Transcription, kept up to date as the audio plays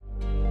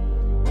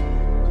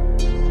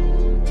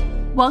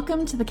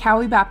Welcome to the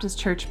Cowie Baptist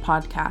Church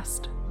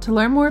podcast. To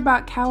learn more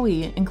about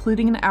Cowie,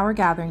 including in our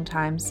gathering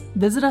times,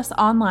 visit us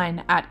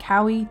online at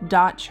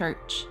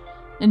cowie.church.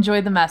 Enjoy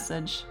the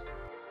message.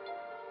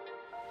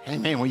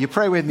 Amen. Will you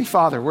pray with me?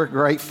 Father, we're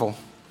grateful,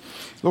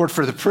 Lord,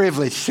 for the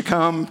privilege to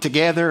come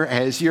together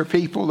as your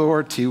people,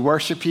 Lord, to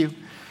worship you.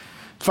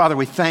 Father,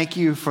 we thank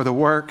you for the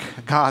work,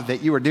 God,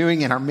 that you are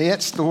doing in our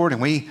midst, Lord,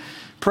 and we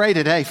pray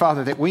today,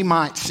 Father, that we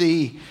might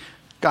see,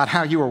 God,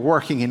 how you are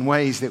working in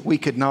ways that we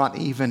could not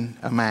even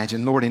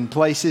imagine. Lord, in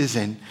places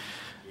and,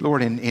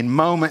 Lord, in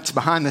moments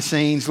behind the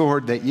scenes,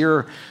 Lord, that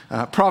your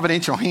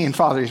providential hand,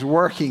 Father, is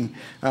working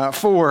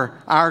for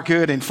our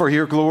good and for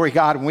your glory,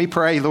 God. And we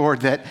pray,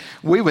 Lord, that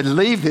we would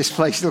leave this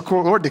place,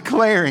 Lord,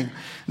 declaring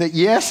that,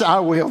 yes, I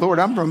will. Lord,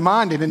 I'm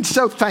reminded and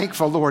so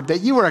thankful, Lord,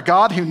 that you are a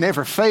God who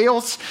never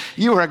fails.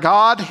 You are a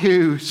God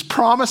whose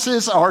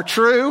promises are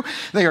true.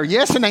 They are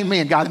yes and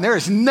amen, God. And there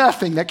is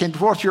nothing that can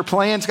thwart your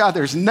plans, God.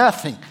 There's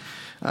nothing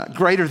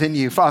greater than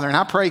you, Father. And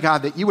I pray,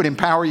 God, that you would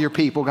empower your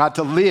people, God,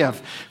 to live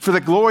for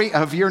the glory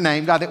of your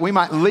name, God, that we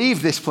might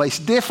leave this place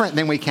different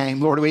than we came.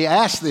 Lord, we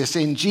ask this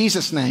in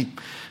Jesus' name.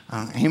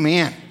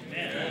 Amen.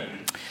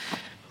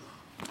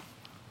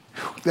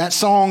 That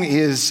song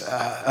is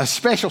a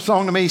special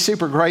song to me.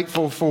 Super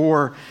grateful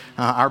for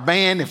our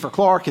band and for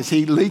Clark as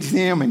he leads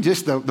them and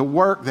just the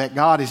work that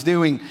God is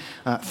doing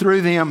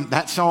through them.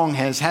 That song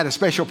has had a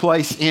special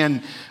place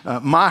in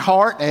my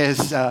heart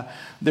as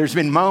there's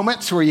been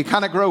moments where you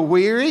kind of grow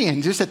weary,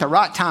 and just at the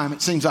right time,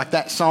 it seems like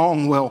that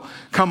song will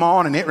come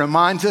on, and it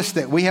reminds us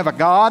that we have a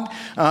God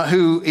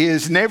who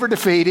is never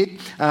defeated,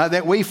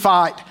 that we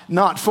fight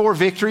not for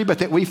victory, but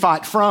that we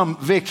fight from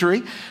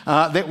victory,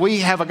 that we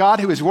have a God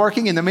who is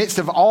working in the midst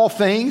of all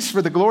things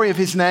for the glory of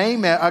his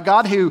name, a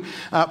God who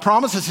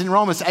promises in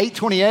Romans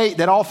 8:28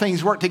 that all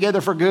things work together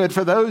for good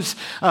for those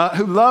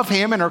who love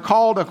him and are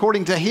called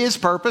according to his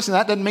purpose. And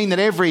that doesn't mean that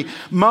every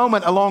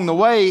moment along the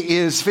way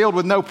is filled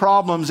with no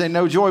problems and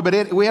no joy,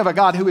 but we have a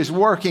God who is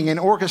working and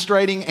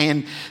orchestrating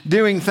and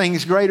doing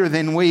things greater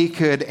than we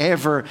could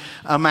ever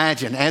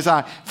imagine. As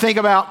I think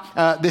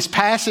about this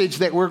passage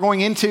that we're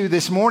going into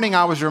this morning,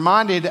 I was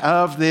reminded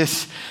of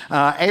this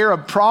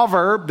Arab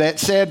proverb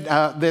that said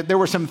that there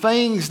were some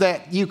things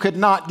that you could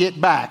not get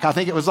back. I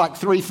think it was like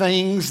 3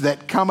 things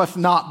that cometh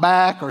not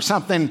back or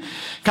something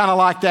kind of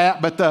like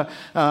that. But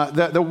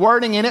the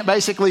wording in it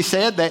basically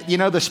said that, you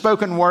know, the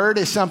spoken word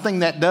is something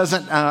that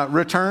doesn't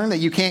return, that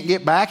you can't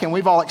get back. And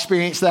we've all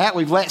experienced that.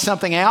 We've let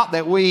something out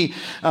that we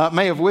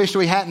may have wished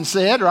we hadn't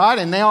said, right?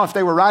 And now if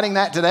they were writing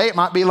that today, it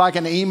might be like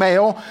an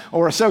email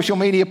or a social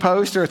media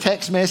post or a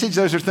text message.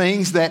 Those are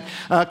things that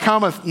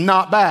cometh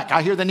not back.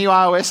 I hear the new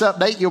iOS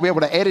update, you'll be able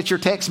to edit your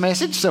text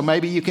message, so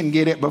maybe you can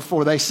get it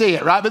before they see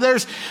it, right? But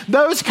there's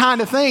those kind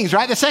of things,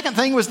 right? The second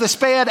thing was the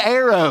sped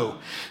arrow.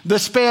 The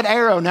sped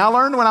arrow. Now, I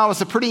learned when I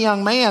was a pretty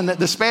young man that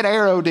the sped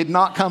arrow did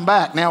not come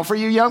back. Now, for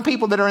you young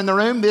people that are in the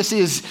room, this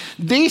is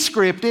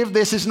descriptive.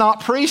 This is not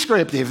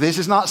prescriptive. This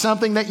is not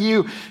something that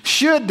you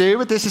should do,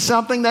 but this is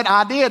something that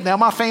I did. Now,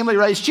 my family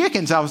raised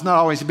chickens. I was not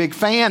always a big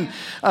fan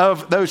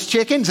of those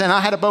chickens, and I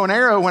had a bow and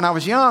arrow when I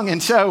was young.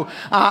 And so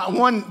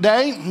one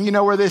day, you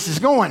know where this is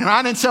going,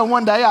 right? And so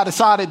one day I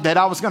decided that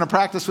I was going to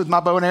practice with my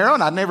bow and arrow,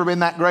 and I'd never been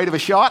that great of a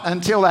shot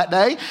until that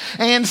day.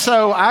 And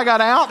so I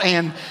got out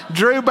and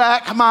drew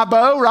back my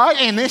bow, right?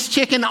 And this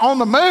chicken on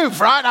the move,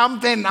 right?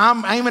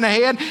 I'm aiming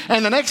ahead.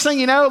 And the next thing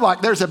you know,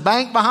 like there's a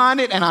bank behind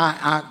it, and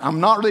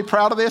I'm not really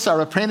proud of this. I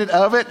repented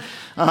of it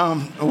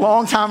a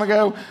long time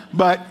ago,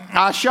 but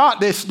I shot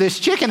this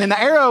chicken, and the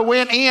arrow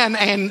went in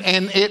and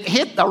it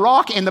hit a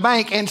rock in the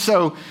bank. And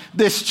so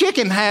this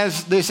chicken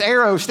has this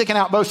arrow sticking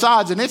out both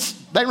sides, and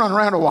they run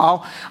around a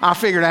while, I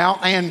figured out,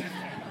 and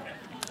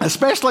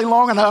especially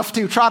long enough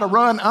to try to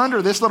run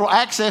under this little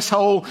access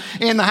hole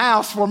in the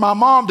house for my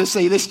mom to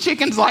see. This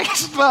chicken's like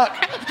stuck.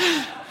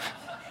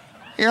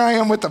 Here I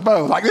am with the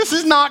bow. Like, this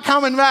is not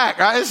coming back,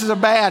 right? This is a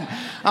bad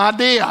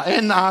idea.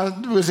 And I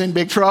was in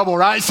big trouble,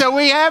 right? So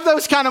we have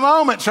those kind of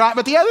moments, right?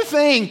 But the other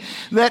thing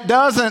that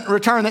doesn't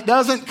return, that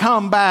doesn't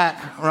come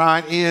back,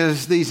 right,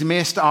 is these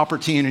missed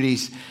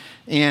opportunities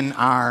in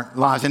our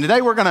lives. And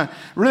today we're going to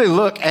really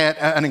look at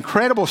an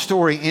incredible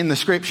story in the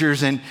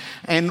scriptures. And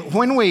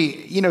when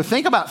we,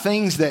 think about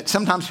things that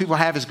sometimes people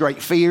have as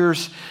great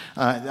fears,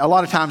 a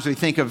lot of times we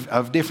think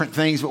of different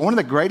things, but one of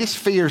the greatest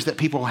fears that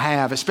people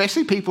have,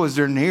 especially people as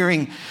they're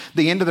nearing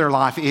the end of their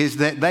life, is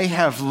that they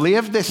have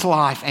lived this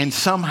life and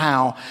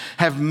somehow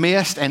have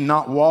missed and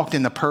not walked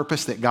in the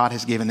purpose that God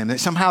has given them. That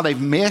somehow they've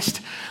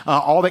missed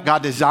all that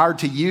God desired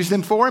to use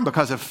them for, and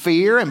because of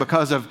fear and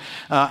because of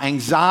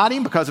anxiety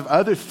and because of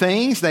other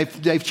things,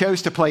 they've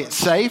chose to play it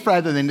safe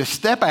rather than to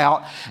step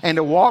out and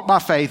to walk by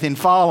faith in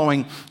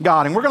following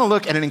God. And we're going to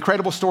look at an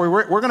incredible story.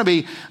 We're going to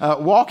be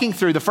walking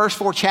through the first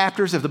 4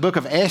 chapters of the book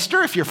of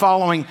Esther. If you're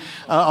following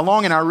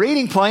along in our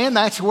reading plan,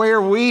 that's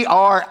where we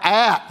are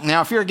at.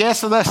 Now, if you're a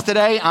guest with us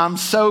today, I'm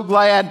so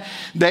glad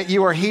that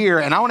you are here.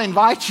 And I want to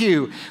invite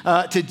you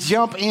to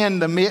jump in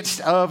the midst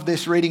of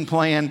this reading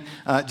plan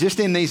just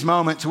in these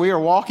moments. We are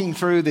walking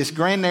through this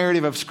grand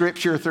narrative of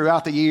Scripture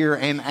throughout the year.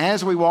 And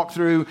as we walk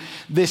through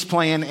this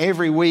plan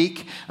every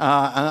week,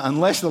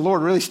 unless the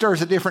Lord really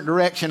stirs a different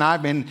direction,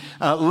 I've been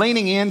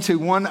leaning into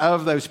one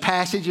of those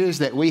passages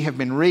that we have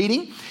been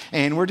reading.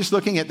 And we're just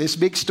looking at this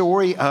big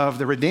story of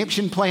the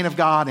redemption plan of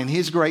God and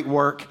His great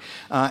work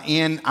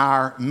in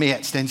our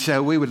midst. And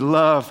so we would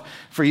love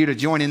for you to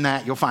join in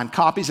that. You'll find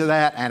copies of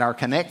that at our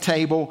Connect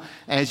table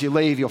as you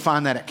leave. You'll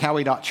find that at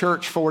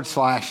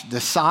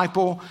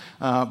cowie.church/disciple.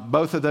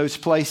 Both of those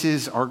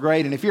places are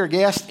great. And if you're a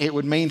guest, it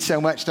would mean so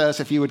much to us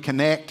if you would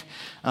connect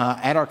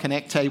at our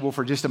Connect table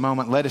for just a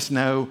moment. Let us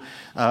know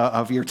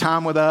of your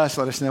time with us.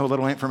 Let us know a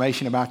little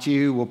information about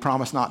you. We'll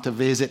promise not to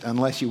visit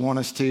unless you want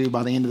us to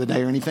by the end of the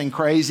day or anything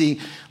crazy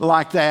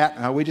like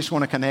that. We just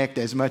want to connect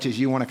as much as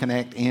you want to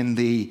connect in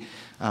the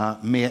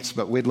midst,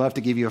 but we'd love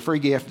to give you a free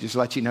gift, just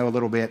let you know a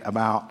little bit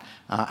about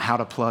how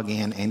to plug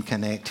in and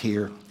connect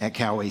here at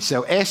Cowie.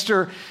 So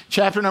Esther,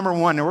 chapter number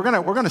 1. Now we're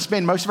going to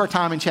spend most of our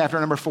time in chapter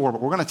number 4,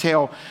 but we're going to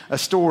tell a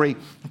story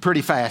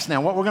pretty fast. Now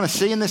what we're going to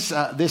see in this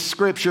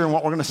scripture and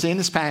what we're going to see in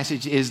this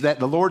passage is that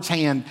the Lord's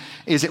hand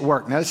is at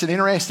work. Now it's an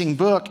interesting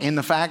book in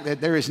the fact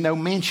that there is no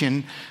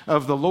mention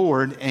of the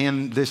Lord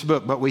in this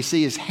book, but we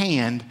see His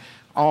hand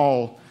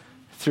all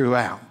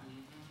throughout.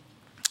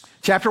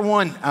 Chapter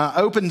 1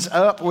 opens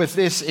up with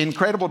this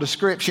incredible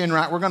description,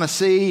 right? We're going to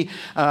see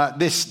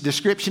this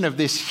description of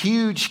this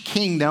huge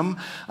kingdom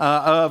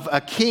of a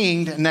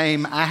king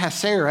named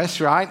Ahasuerus,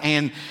 right?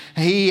 And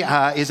he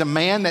is a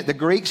man that the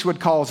Greeks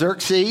would call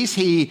Xerxes.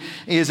 He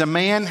is a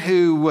man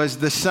who was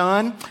the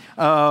son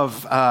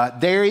of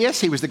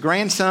Darius. He was the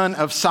grandson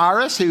of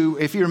Cyrus, who,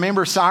 if you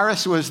remember,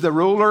 Cyrus was the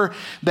ruler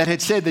that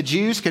had said the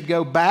Jews could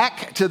go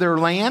back to their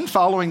land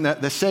following the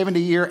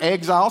 70-year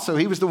exile. So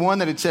he was the one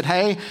that had said,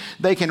 hey,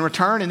 they can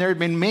return. And there had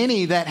been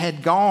many that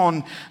had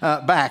gone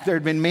back. There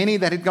had been many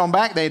that had gone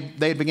back. They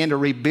had begun to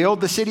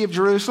rebuild the city of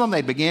Jerusalem.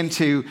 They began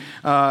to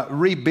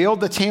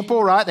rebuild the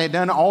temple, right? They had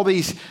done all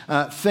these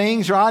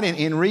things, right,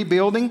 in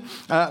rebuilding.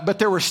 But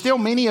there were still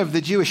many of the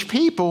Jewish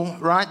people,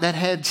 right, that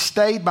had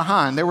stayed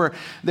behind. There were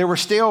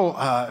still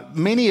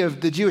many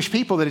of the Jewish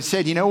people that had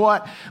said, you know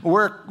what,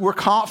 we're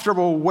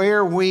comfortable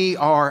where we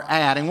are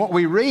at. And what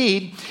we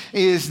read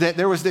is that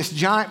there was this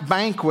giant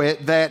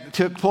banquet that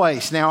took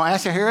place. Now,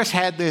 Ahasuerus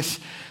had this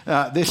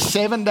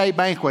 7-day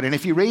banquet. And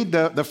if you read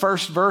the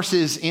first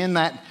verses in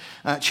that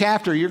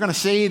chapter, you're going to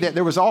see that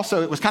it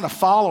was kind of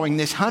following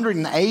this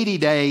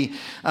 180-day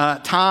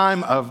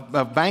time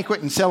of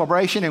banquet and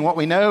celebration. And what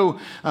we know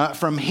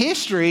from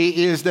history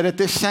is that at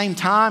this same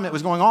time it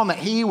was going on, that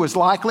he was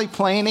likely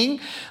planning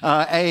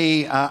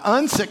a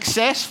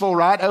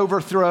unsuccessful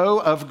overthrow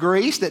of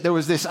Greece, that there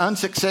was this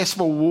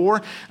unsuccessful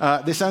war,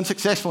 this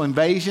unsuccessful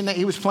invasion that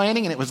he was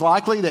planning. And it was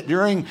likely that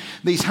during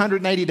these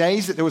 180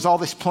 days that there was all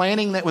this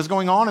planning that was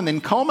going on. And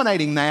then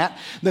culminating that,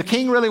 the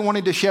king really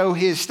wanted to show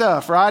his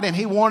stuff, right? And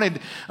he wanted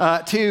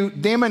to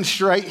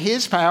demonstrate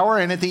his power.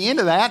 And at the end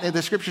of that,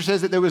 the scripture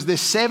says that there was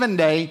this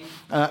 7-day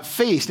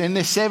feast. And in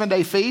this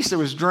 7-day feast, there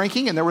was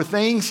drinking and there were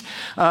things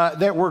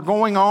that were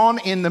going on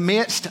in the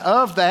midst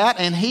of that.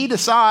 And he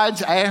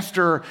decides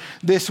after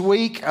this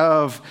week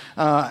of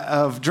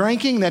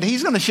drinking that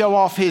he's going to show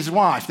off his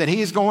wife, that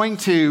he is going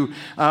to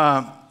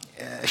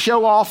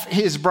show off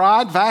his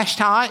bride.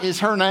 Vashti is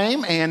her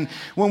name. And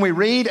when we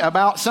read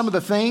about some of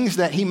the things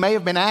that he may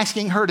have been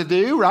asking her to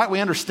do, right,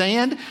 we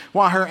understand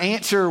why her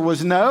answer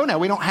was no. Now,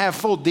 we don't have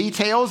full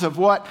details of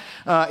what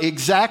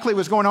exactly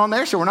was going on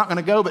there, so we're not going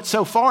to go but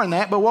so far in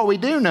that. But what we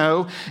do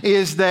know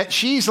is that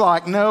she's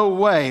like, no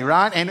way,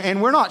 right?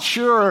 And we're not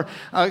sure,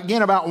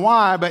 again, about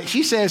why, but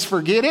she says,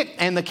 forget it.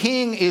 And the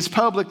king is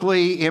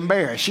publicly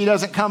embarrassed. She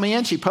doesn't come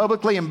in. She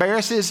publicly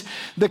embarrasses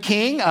the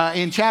king.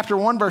 In chapter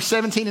 1, verse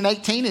 17 and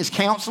 18, his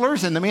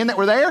counselors and the men that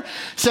were there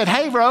said,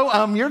 hey,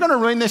 bro, you're going to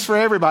ruin this for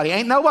everybody.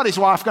 Ain't nobody's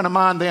wife going to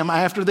mind them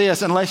after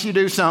this unless you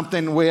do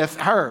something with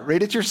her.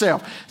 Read it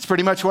yourself. It's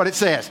pretty much what it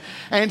says.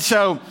 And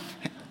so,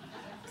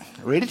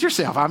 read it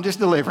yourself. I'm just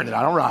delivering it.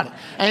 I don't write it.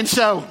 And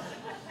so,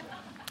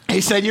 he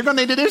said, you're going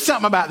to need to do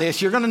something about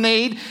this. You're going to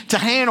need to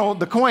handle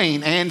the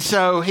queen. And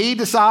so he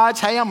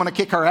decides, hey, I'm going to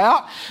kick her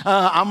out.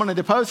 I'm going to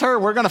depose her.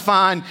 We're going to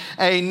find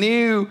a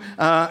new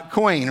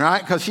queen, right?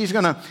 Because she's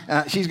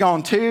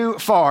gone too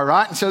far,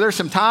 right? And so there's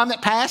some time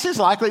that passes,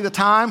 likely the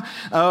time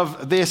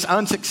of this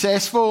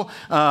unsuccessful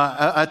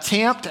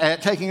attempt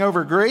at taking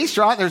over Greece,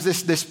 right?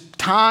 There's this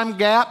time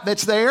gap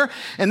that's there.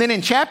 And then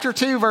in chapter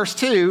 2, verse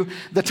 2,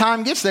 the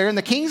time gets there, and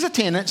the king's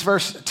attendants,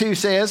 verse 2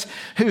 says,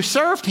 who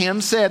served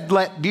him said,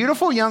 let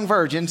beautiful young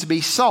virgins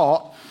be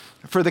sought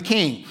for the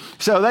king.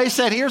 So they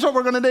said, here's what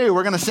we're going to do.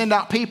 We're going to send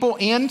out people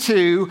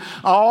into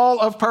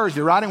all of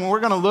Persia, right? And we're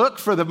going to look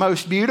for the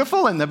most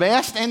beautiful and the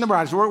best and the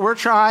brightest. We're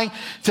trying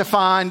to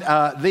find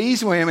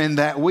these women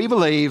that we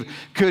believe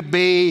could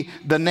be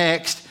the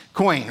next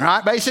queen,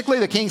 right? Basically,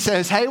 the king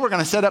says, hey, we're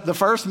going to set up the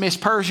first Miss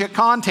Persia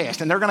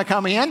contest, and they're going to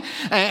come in,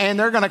 and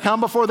they're going to come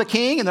before the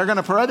king, and they're going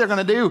to parade, they're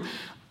going to do.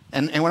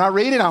 And when I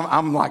read it,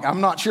 I'm like,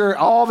 I'm not sure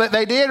all that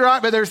they did,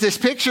 right? But there's this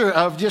picture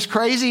of just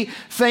crazy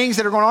things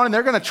that are going on, and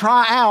they're going to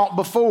try out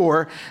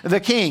before the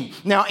king.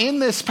 Now, in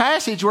this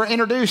passage, we're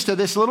introduced to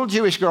this little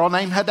Jewish girl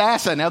named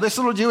Hadassah. Now, this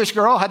little Jewish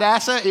girl,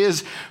 Hadassah,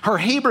 is her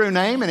Hebrew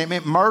name, and it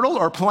meant myrtle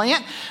or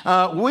plant.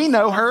 We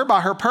know her by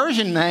her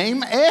Persian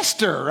name,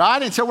 Esther,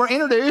 right? And so we're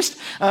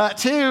introduced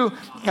to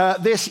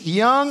this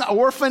young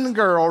orphan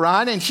girl,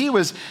 right? And she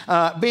was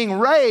being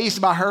raised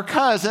by her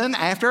cousin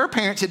after her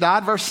parents had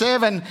died. Verse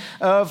 7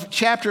 of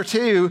chapter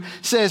 2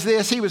 says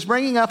this: he was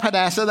bringing up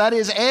Hadassah, that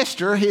is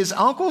Esther, his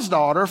uncle's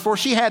daughter, for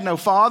she had no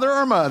father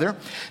or mother.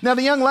 Now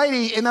the young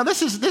lady, and now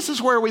this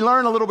is where we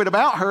learn a little bit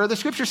about her. The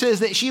scripture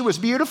says that she was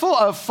beautiful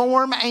of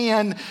form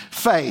and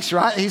face,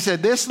 right? He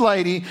said this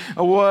lady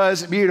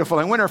was beautiful.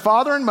 And when her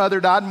father and mother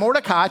died,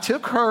 Mordecai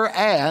took her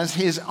as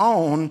his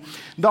own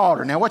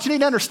daughter. Now what you need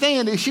to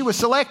understand is she was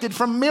selected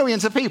from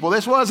millions of people.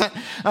 This wasn't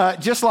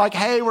just like,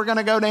 hey, we're going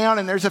to go down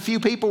and there's a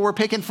few people we're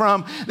picking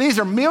from. These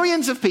are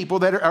millions of people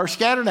that are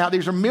scattered out.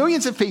 These are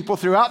millions of people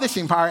throughout this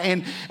empire,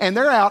 and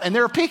they're out and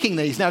they're picking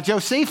these. Now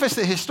Josephus,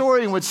 the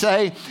historian, would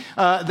say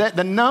that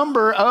the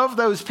number of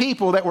those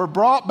people that were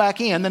brought back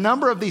in, the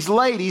number of these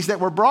ladies that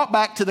were brought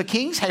back to the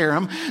king's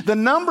harem, the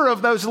number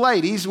of those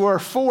ladies were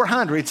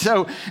 400.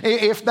 So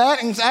if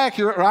that is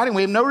accurate, right, and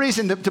we have no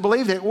reason to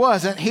believe that it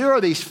wasn't, here are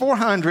these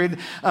 400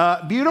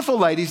 beautiful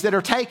ladies that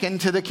are taken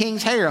to the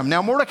king's harem.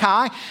 Now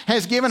Mordecai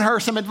has given her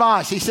some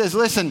advice. He says,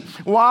 listen,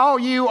 while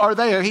you are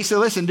there, he said,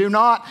 listen, do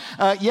not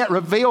yet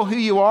reveal who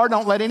you are.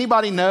 Don't let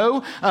anybody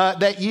know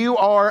that you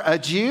are a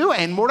Jew.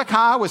 And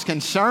Mordecai was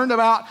concerned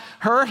about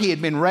her. He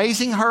had been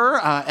raising her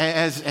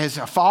as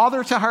a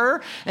father to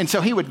her. And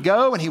so he would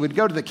go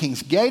to the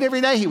king's gate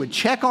every day. He would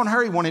check on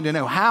her. He wanted to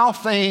know how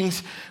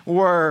things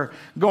were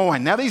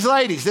going. Now these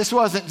ladies, this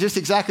wasn't just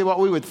exactly what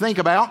we would think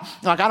about.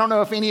 Like, I don't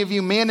know if any of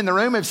you men in the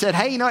room have said,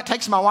 hey, you know, it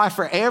takes my wife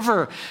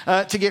forever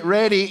to get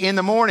ready in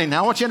the morning.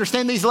 Now I want you to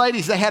understand these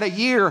ladies, they had a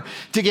year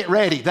to get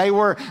ready. They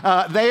were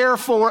there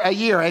for a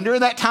year. And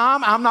during that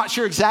time, I'm not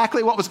sure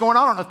exactly what was going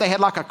on. I don't know if they had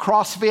like a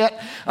CrossFit,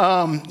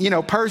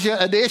 Persia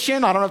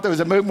edition. I don't know if there was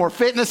a Move More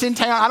Fitness in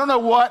town. I don't know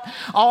what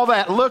all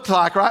that looked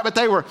like, right? But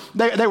they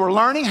were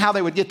learning how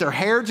they would get their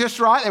hair just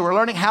right. They were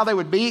learning how they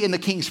would be in the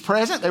king's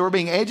presence. They were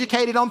being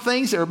educated on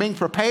things. They were being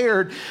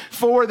prepared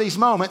for these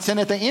moments. And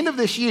at the end of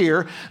this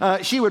year,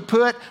 she would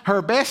put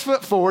her best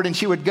foot forward and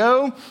she would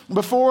go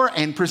before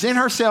and present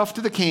herself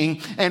to the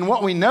king. And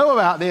what we know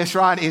about this,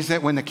 right, is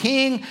that when the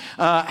king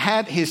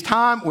had his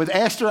time with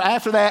Esther,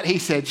 after that, he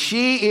said,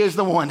 she is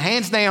the one.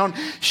 Hands down,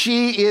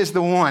 she is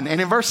the one.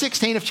 And in verse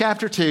 16 of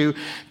chapter 2,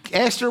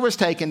 Esther was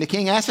taken to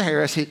King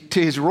Ahasuerus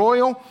to his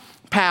royal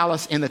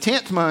palace in the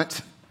 10th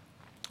month,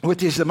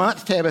 which is the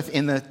month Tebeth,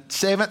 in the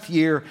 7th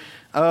year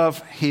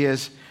of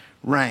his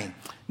reign.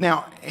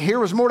 Now, here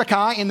was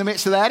Mordecai in the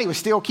midst of that. He was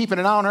still keeping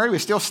an eye on her. He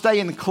was still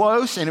staying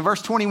close. And in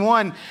verse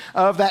 21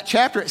 of that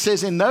chapter, it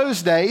says, in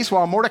those days,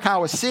 while Mordecai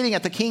was sitting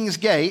at the king's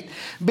gate,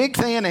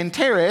 Bigthan and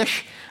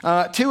Teresh,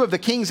 two of the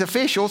king's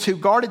officials who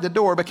guarded the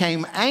door,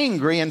 became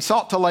angry and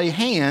sought to lay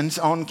hands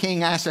on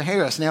King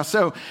Ahasuerus. Now,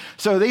 so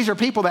these are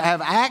people that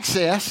have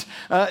access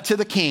to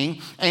the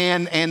king,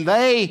 and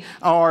they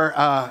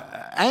are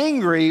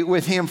angry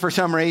with him for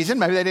some reason.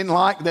 Maybe they didn't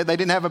like that they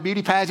didn't have a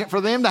beauty pageant for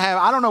them to have.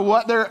 I don't know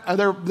what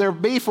their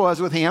beef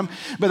was with him,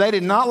 but they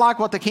did not like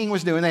what the king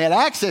was doing. They had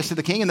access to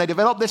the king, and they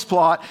developed this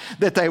plot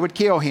that they would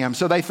kill him.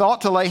 So they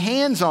thought to lay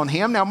hands on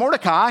him. Now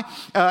Mordecai,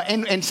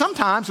 and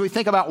sometimes we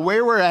think about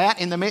where we're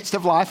at in the midst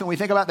of life, and we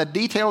think about the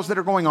details that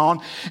are going on.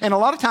 And a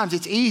lot of times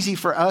it's easy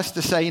for us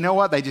to say, you know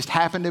what, they just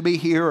happened to be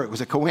here, or it was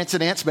a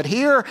coincidence. But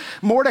here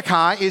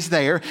Mordecai is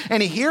there,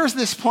 and he hears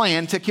this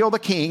plan to kill the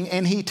king,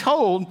 and he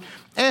told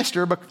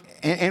Esther,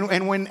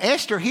 and when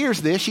Esther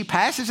hears this, she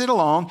passes it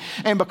along,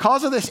 and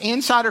because of this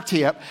insider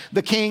tip,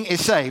 the king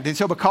is saved. And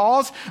so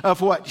because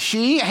of what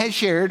she has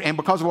shared and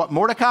because of what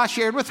Mordecai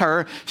shared with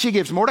her, she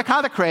gives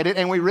Mordecai the credit,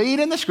 and we read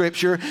in the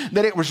scripture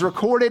that it was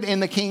recorded in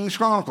the King's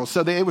Chronicles.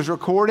 So that it was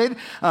recorded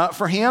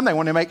for him. They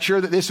wanted to make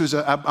sure that this was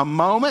a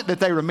moment that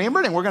they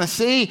remembered, and we're going to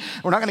see,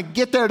 we're not going to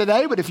get there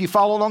today, but if you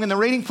follow along in the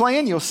reading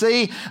plan, you'll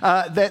see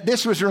that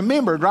this was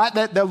remembered, right?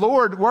 That the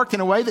Lord worked in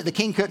a way that the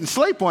king couldn't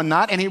sleep one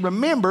night, and he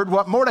remembered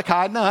what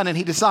Mordecai had done, and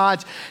he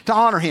decides to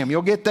honor him.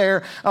 You'll get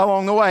there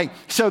along the way.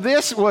 So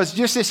this was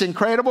just this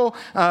incredible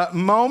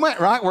moment,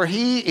 right, where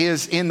he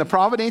is in the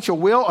providential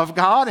will of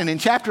God. And in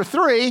chapter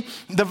 3,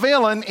 the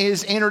villain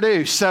is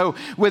introduced. So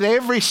with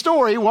every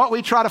story, what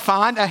we try to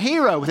find a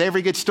hero. With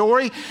every good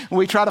story,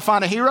 we try to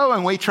find a hero,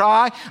 and we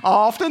try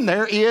often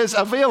there is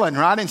a villain,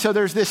 right? And so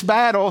there's this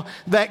battle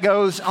that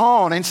goes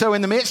on. And so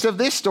in the midst of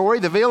this story,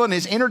 the villain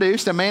is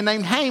introduced, a man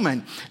named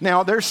Haman.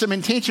 Now there's some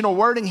intentional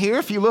wording here.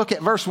 If you look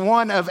at verse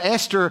 1 of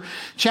Esther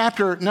chapter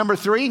number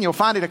 3, and you'll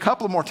find it a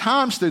couple more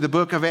times through the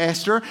book of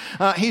Esther,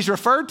 he's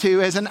referred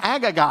to as an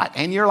Agagite.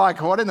 And you're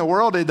like, what in the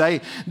world did they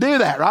do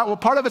that, right? Well,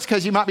 part of it's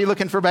because you might be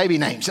looking for baby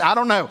names. I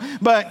don't know.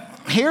 But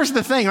here's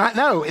the thing, right?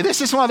 No,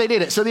 this is why they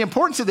did it. So the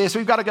importance of this,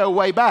 we've got to go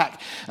way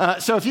back.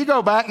 So if you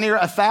go back near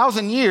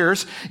 1,000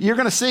 years, you're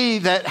going to see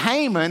that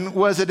Haman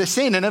was a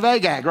descendant of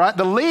Agag, right?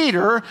 The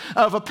leader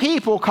of a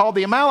people called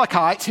the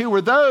Amalekites, who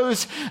were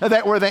those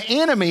that were the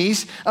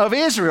enemies of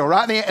Israel,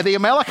 right? The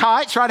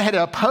Amalekites, right, had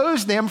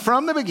opposed them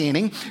from the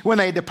beginning when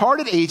they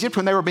departed Egypt,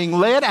 when they were being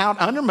led out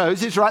under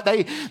Moses,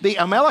 right? The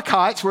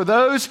Amalekites were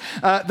those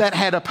that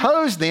had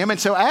opposed them. And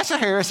so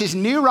Ahasuerus, his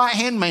new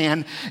right-hand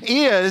man,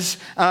 is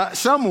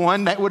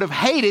someone that would have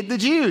hated the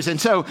Jews. And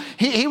so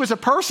he was a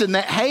person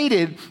that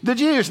hated the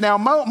Jews. Now,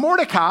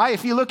 Mordecai,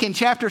 if you look in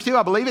chapter 2,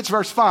 I believe it's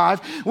verse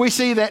 5, we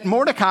see that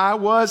Mordecai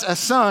was a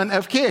son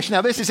of Kish.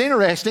 Now, this is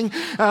interesting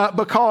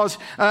because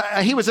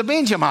he was a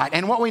Benjamite.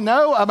 And what we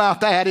know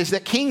about that is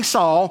that King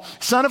Saul,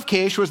 son of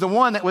Kish, was the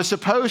one that was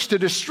supposed to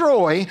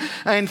destroy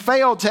and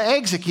failed to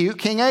execute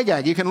King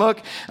Agag. You can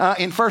look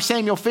in 1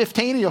 Samuel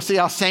 15, and you'll see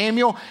how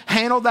Samuel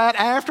handled that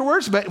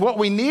afterwards. But what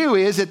we knew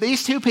is that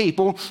these two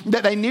people,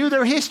 that they knew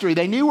their history,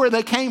 they knew where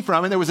they came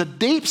from, and there was a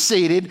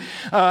deep-seated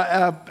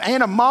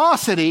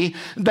animosity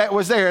that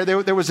was there.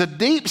 There was a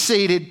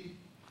deep-seated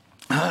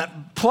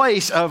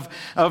place of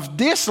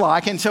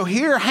dislike. And so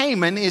here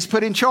Haman is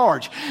put in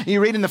charge.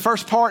 You read in the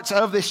first parts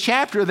of this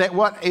chapter that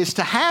what is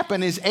to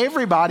happen is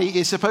everybody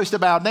is supposed to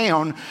bow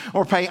down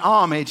or pay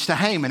homage to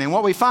Haman. And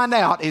what we find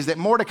out is that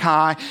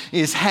Mordecai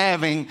is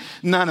having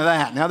none of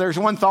that. Now there's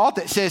one thought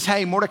that says,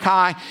 hey,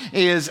 Mordecai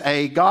is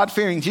a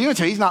God-fearing Jew, and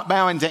so he's not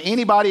bowing to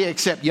anybody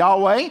except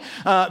Yahweh.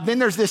 Then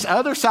there's this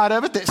other side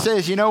of it that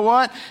says, you know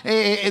what?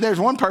 There's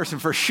one person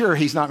for sure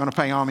he's not going to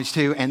pay homage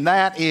to, and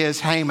that is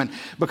Haman,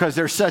 because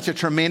there's such a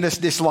tremendous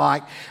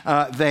dislike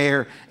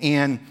there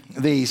in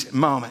these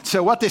moments.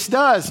 So what this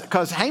does,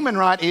 because Haman,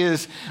 right,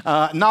 is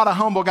not a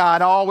humble guy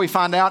at all, we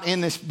find out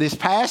in this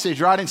passage,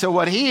 right? And so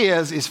what he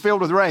is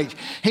filled with rage.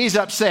 He's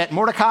upset.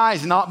 Mordecai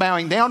is not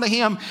bowing down to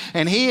him,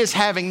 and he is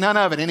having none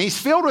of it. And he's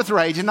filled with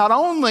rage. And not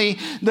only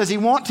does he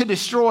want to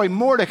destroy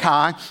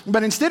Mordecai,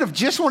 but instead of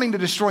just wanting to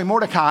destroy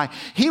Mordecai,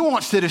 he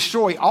wants to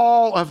destroy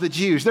all of the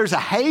Jews. There's a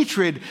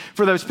hatred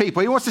for those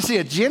people. He wants to see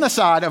a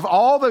genocide of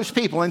all those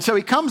people. And so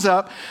he comes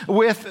up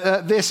with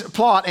this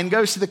plot and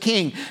goes to the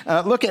king.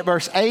 Look at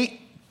verse 8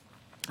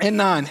 and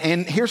 9.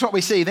 And here's what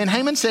we see. Then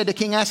Haman said to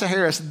King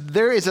Ahasuerus,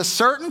 there is a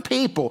certain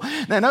people.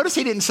 Now notice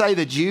he didn't say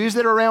the Jews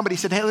that are around, but he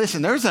said, hey,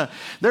 listen, there's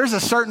a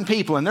certain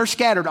people, and they're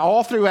scattered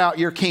all throughout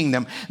your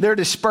kingdom. They're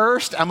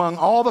dispersed among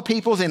all the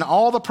peoples in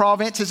all the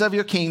provinces of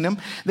your kingdom.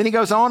 Then he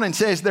goes on and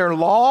says, their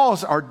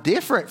laws are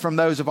different from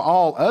those of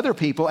all other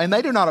people, and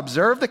they do not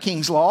observe the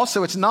king's laws,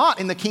 so it's not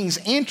in the king's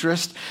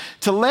interest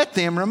to let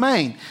them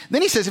remain.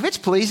 Then he says, if it's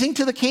pleasing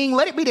to the king,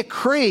 let it be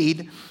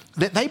decreed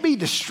that they be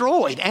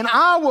destroyed, and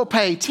I will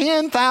pay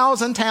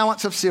 10,000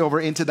 talents of silver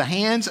into the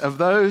hands of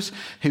those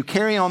who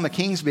carry on the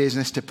king's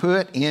business to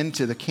put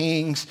into the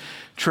king's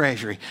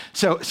treasury.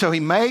 So he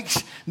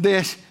makes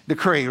this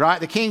decree, right?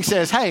 The king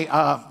says, hey,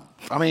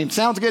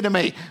 sounds good to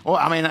me. Well,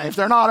 if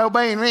they're not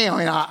obeying me,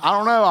 I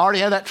don't know. I already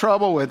had that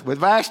trouble with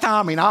Vashti.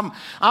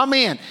 I'm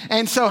in.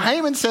 And so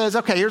Haman says,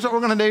 okay, here's what we're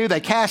going to do. They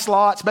cast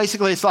lots.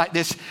 Basically, it's like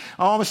this,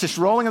 almost this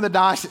rolling of the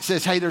dice that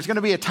says, hey, there's going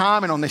to be a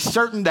time, and on this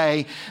certain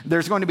day,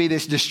 there's going to be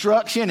this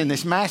destruction and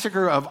this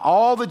massacre of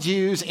all the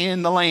Jews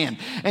in the land.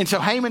 And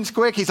so Haman's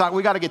quick. He's like,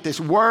 we got to get this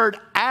word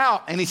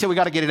out. And he said, we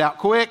got to get it out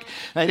quick.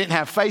 They didn't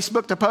have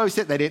Facebook to post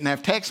it. They didn't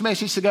have text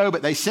messages to go,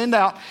 but they send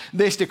out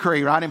this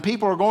decree, right? And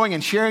people are going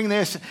and sharing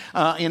this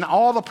in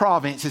all the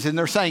provinces, and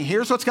they're saying,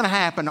 here's what's going to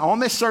happen on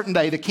this certain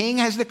day. The king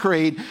has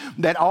decreed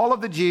that all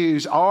of the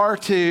Jews are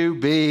to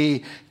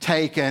be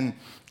taken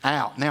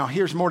out. Now,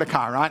 here's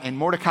Mordecai, right? And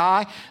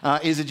Mordecai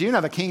is a Jew.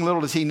 Now, the king,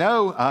 little does he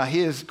know,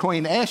 his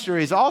queen Esther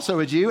is also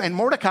a Jew, and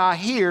Mordecai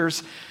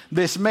hears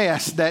this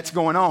mess that's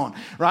going on,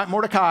 right?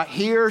 Mordecai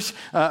hears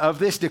of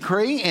this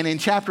decree, and in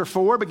chapter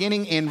 4,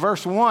 beginning in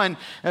verse 1,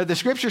 the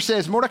scripture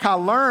says, Mordecai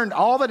learned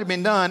all that had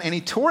been done, and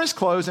he tore his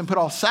clothes and put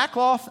on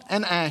sackcloth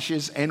and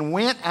ashes and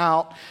went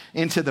out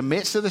into the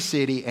midst of the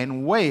city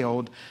and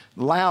wailed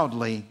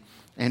loudly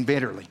and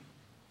bitterly.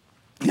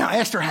 Now,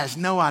 Esther has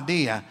no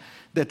idea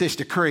that this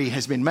decree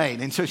has been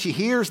made. And so she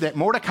hears that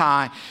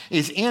Mordecai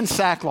is in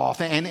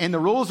sackcloth, and the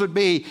rules would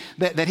be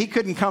that he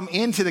couldn't come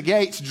into the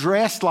gates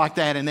dressed like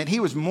that, and that he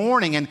was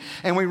mourning.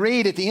 And we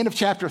read at the end of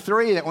chapter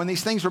 3 that when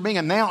these things were being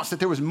announced, that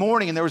there was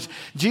mourning, and there was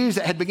Jews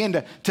that had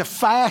begun to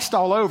fast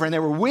all over, and they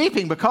were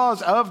weeping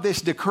because of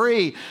this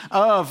decree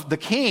of the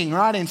king,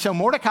 right? And so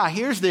Mordecai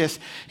hears this.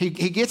 He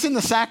gets in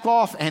the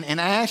sackcloth and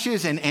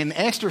ashes, and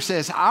Esther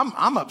says,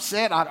 I'm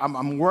upset.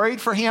 I'm worried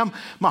for him.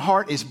 My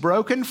heart is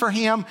broken for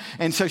him.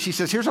 And so she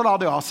says, here's what I'll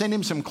do. I'll send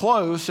him some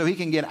clothes so he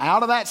can get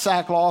out of that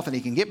sackcloth and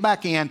he can get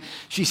back in.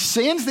 She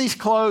sends these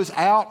clothes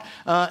out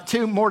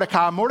to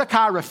Mordecai.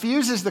 Mordecai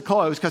refuses the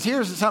clothes, because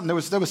here's something.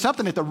 There was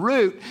something at the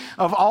root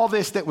of all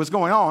this that was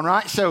going on,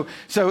 right? So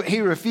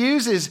he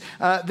refuses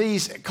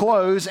these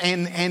clothes,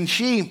 and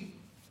she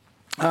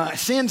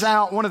sends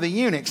out one of the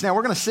eunuchs. Now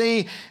we're going to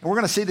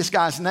see this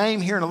guy's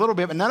name here in a little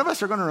bit, but none of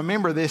us are going to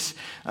remember this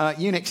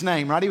eunuch's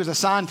name, right? He was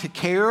assigned to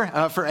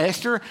care for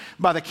Esther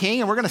by the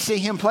king, and we're going to see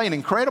him play an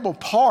incredible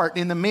part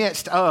in the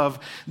midst of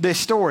this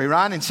story,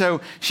 right? And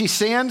so she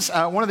sends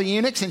one of the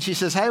eunuchs, and she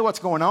says, hey, what's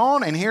going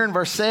on? And here in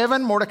verse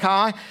 7,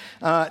 Mordecai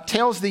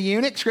tells the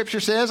eunuch, Scripture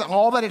says,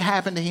 all that had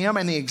happened to him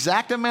and the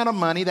exact amount of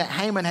money that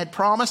Haman had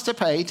promised to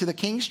pay to the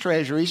king's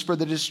treasuries for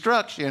the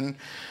destruction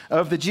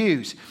of the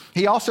Jews.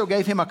 He also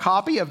gave him a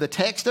copy of the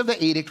text of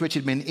the edict which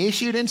had been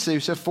issued in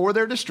Susa for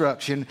their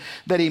destruction,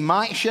 that he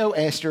might show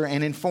Esther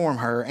and inform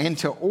her, and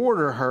to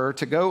order her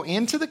to go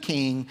into the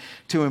king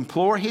to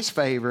implore his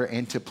favor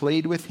and to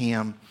plead with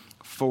him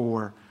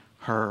for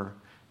her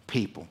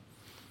people.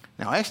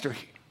 Now Esther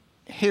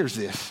hears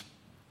this,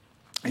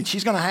 and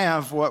she's going to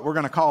have what we're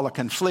going to call a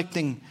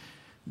conflicting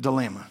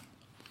dilemma.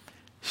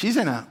 She's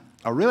in a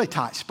really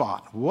tight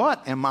spot.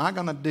 What am I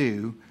going to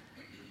do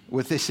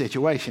with this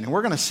situation? And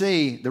we're going to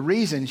see the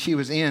reason she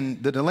was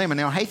in the dilemma.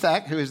 Now,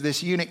 Hathach, who is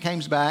this eunuch,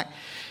 comes back,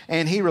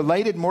 and he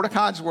related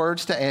Mordecai's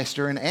words to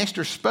Esther, and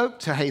Esther spoke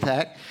to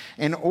Hathach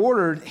and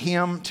ordered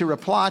him to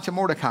reply to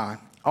Mordecai.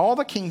 All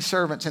the king's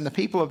servants and the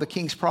people of the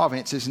king's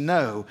provinces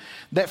know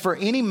that for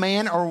any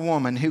man or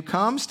woman who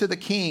comes to the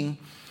king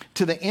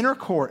to the inner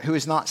court who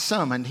is not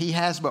summoned, he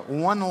has but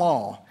one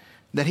law,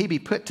 that he be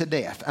put to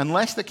death,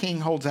 unless the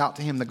king holds out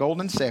to him the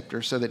golden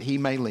scepter so that he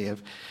may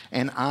live.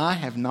 And I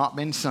have not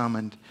been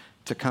summoned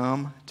to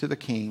come to the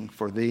king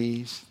for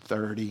these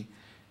 30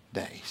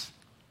 days.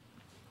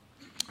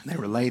 And they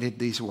related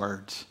these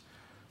words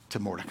to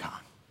Mordecai.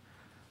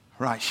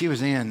 Right, she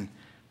was in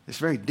this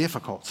very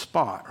difficult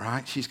spot,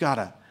 right? She's got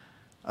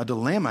a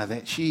dilemma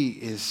that she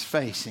is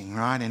facing,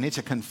 right? And it's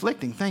a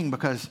conflicting thing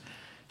because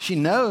she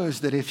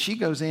knows that if she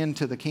goes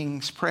into the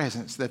king's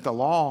presence, that the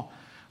law,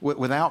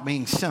 without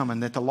being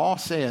summoned, that the law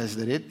says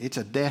that it's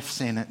a death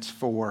sentence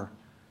for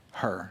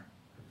her.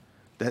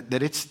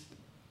 That it's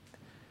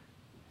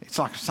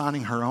like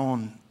signing her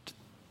own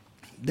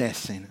death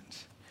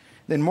sentence.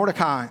 Then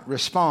Mordecai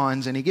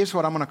responds, and he gives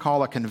what I'm going to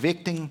call a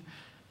convicting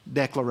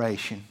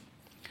declaration.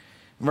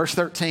 In verse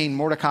 13,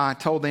 Mordecai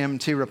told them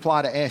to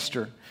reply to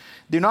Esther,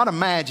 Do not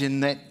imagine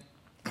that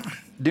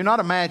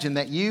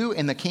you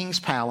in the king's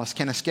palace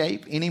can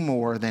escape any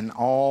more than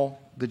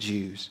all the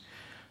Jews.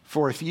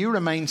 For if you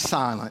remain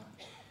silent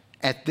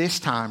at this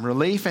time,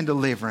 relief and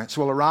deliverance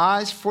will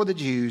arise for the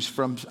Jews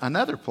from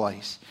another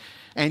place,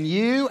 and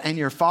you and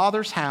your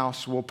father's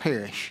house will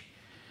perish.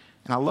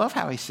 And I love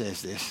how he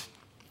says this.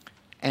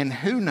 And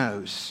who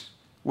knows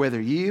whether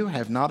you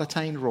have not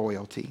attained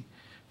royalty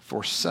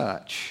for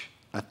such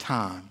a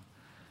time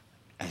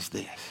as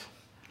this.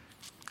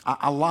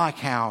 I like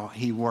how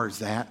he words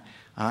that.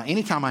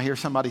 Anytime I hear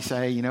somebody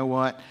say, you know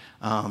what,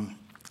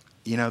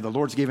 the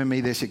Lord's given me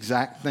this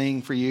exact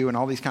thing for you and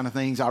all these kind of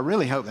things, I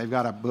really hope they've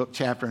got a book,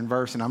 chapter, and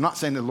verse. And I'm not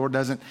saying that the Lord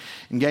doesn't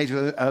engage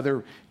with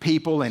other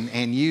people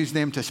and use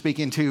them to speak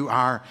into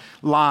our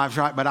lives,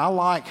 right? But I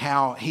like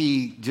how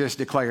he just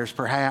declares,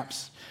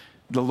 perhaps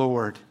the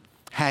Lord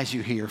has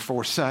you here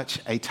for such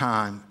a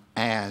time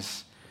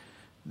as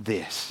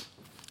this.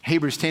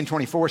 Hebrews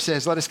 10:24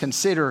 says, let us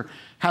consider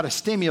how to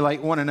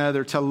stimulate one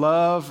another to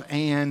love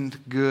and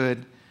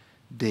good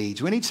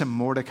deeds. We need some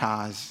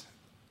Mordecais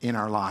in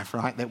our life,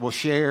 right, that will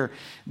share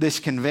this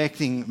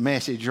convicting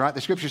message, right? The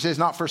Scripture says,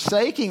 not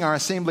forsaking our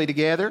assembly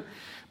together,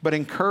 but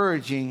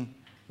encouraging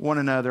one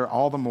another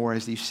all the more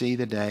as you see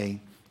the day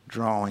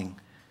drawing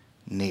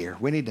near.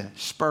 We need to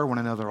spur one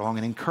another along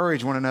and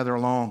encourage one another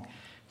along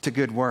to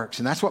good works.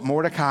 And that's what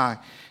Mordecai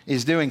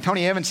is doing.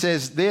 Tony Evans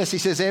says this. He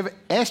says,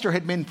 Esther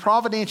had been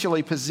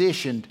providentially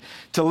positioned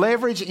to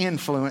leverage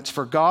influence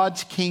for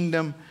God's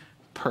kingdom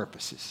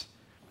purposes.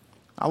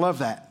 I love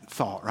that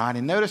thought, right?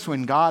 And notice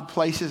when God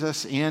places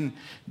us in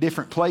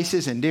different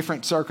places and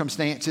different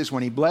circumstances,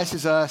 when he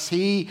blesses us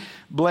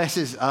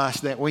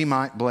that we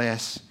might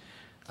bless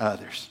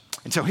others.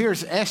 And so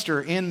here's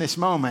Esther in this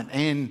moment,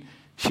 and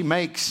she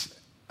makes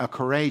a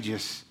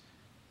courageous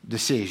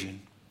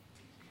decision.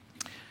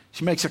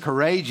 She makes a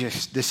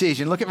courageous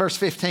decision. Look at verse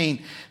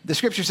 15. The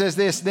Scripture says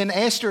this, then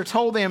Esther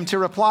told them to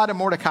reply to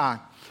Mordecai,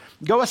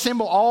 go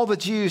assemble all the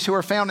Jews who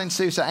are found in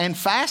Susa and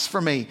fast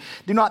for me.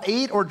 Do not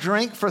eat or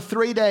drink for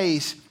 3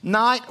 days,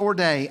 night or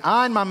day.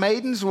 I and my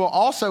maidens will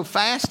also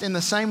fast in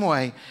the same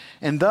way,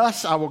 and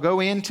thus I will go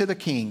in to the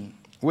king,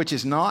 which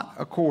is not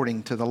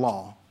according to the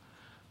law.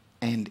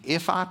 And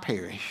if I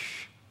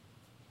perish,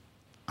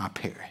 I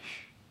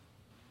perish.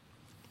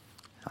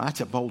 Now,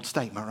 that's a bold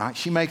statement, right?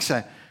 She makes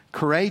a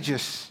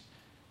courageous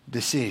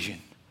decision.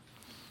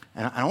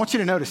 And I want you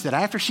to notice that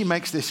after she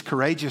makes this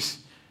courageous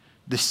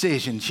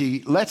decision,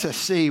 she lets us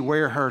see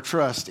where her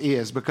trust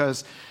is,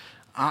 because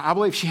I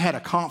believe she had a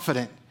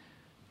confident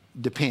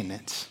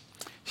dependence.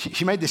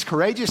 She made this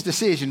courageous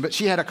decision, but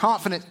she had a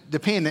confident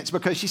dependence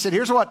because she said,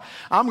 here's what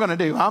I'm going to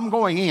do. I'm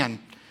going in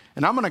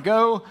And I'm going to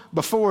go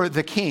before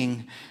the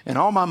king and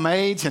all my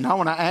maids, and I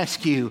want to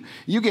ask you,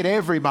 you get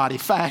everybody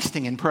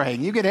fasting and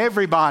praying. You get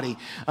everybody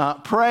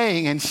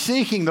praying and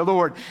seeking the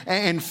Lord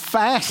and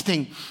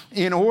fasting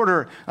in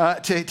order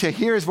to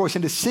hear his voice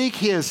and to seek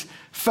his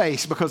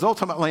face, because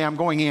ultimately I'm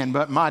going in,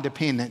 but my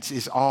dependence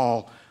is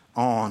all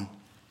on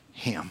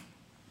him.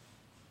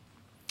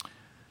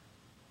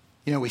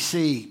 You know, we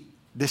see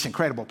this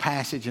incredible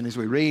passage, and as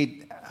we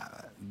read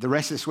the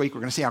rest of this week,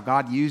 we're going to see how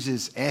God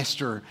uses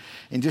Esther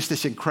in just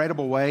this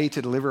incredible way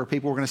to deliver her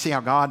people. We're going to see how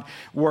God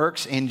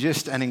works in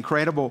just an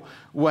incredible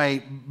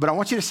way. But I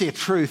want you to see a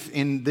truth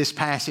in this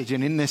passage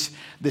and in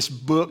this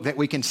book that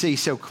we can see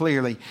so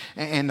clearly.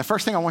 And the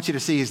first thing I want you to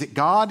see is that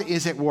God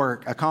is at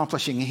work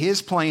accomplishing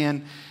his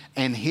plan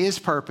and his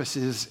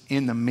purposes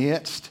in the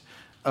midst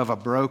of a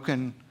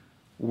broken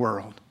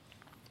world.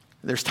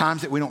 There's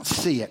times that we don't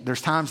see it.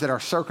 There's times that our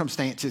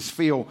circumstances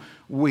feel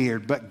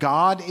weird. But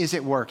God is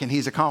at work, and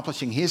he's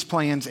accomplishing his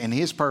plans and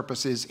his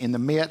purposes in the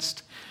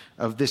midst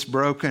of this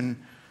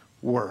broken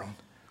world.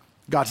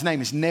 God's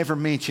name is never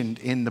mentioned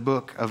in the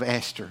book of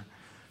Esther.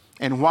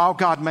 And while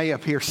God may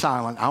appear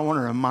silent, I want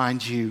to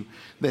remind you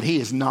that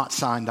he is not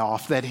signed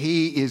off, that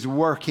he is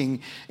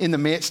working in the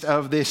midst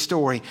of this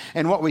story.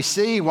 And what we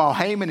see while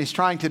Haman is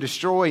trying to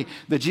destroy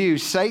the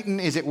Jews,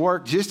 Satan is at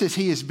work just as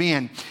he has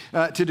been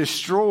to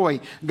destroy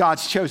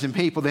God's chosen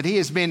people, that he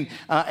has been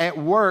at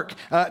work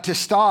to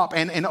stop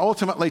and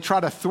ultimately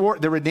try to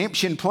thwart the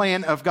redemption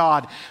plan of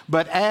God.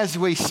 But as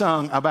we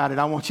sung about it,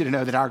 I want you to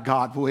know that our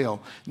God will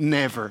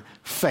never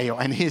fail,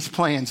 and his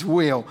plans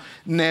will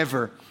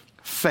never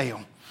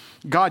fail.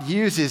 God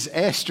uses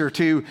Esther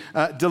to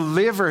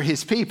deliver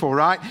his people,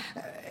 right?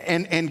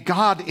 And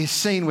God is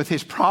seen with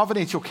his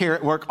providential care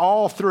at work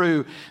all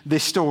through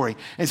this story.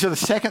 And so the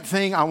second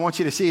thing I want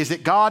you to see is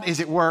that God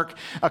is at work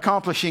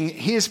accomplishing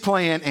his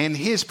plan and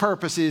his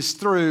purposes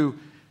through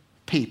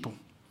people.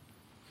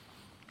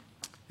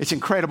 It's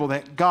incredible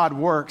that God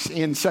works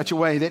in such a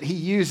way that he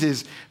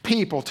uses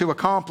people to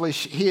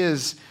accomplish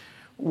his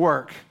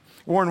work.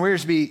 Warren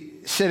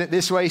Wiersbe said it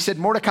this way. He said,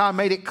 Mordecai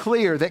made it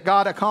clear that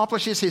God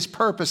accomplishes his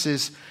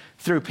purposes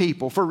through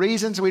people. For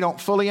reasons we don't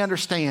fully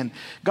understand,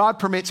 God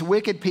permits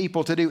wicked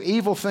people to do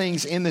evil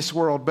things in this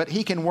world, but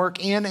he can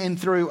work in and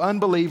through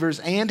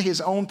unbelievers and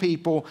his own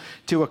people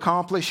to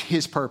accomplish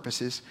his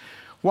purposes.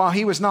 While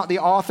he was not the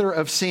author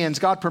of sins,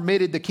 God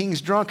permitted the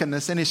king's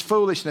drunkenness and his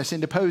foolishness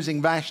in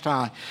deposing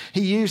Vashti.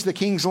 He used the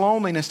king's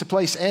loneliness to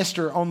place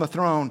Esther on the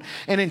throne.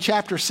 And in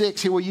chapter 6,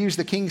 he will use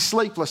the king's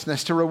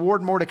sleeplessness to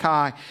reward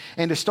Mordecai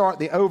and to start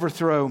the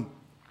overthrow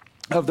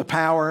of the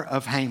power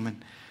of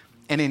Haman.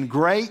 And in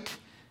great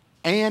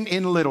and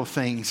in little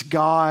things,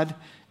 God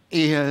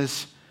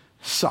is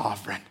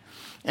sovereign.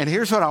 And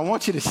here's what I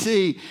want you to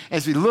see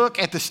as we look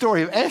at the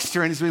story of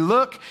Esther and as we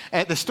look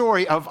at the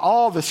story of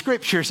all the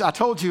scriptures. I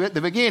told you at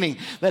the beginning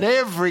that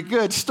every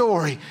good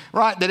story,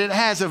 right, that it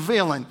has a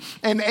villain,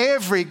 and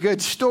every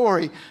good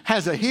story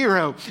has a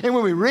hero. And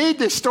when we read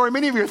this story,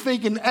 many of you are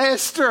thinking,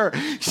 Esther,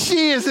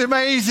 she is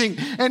amazing,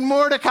 and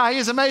Mordecai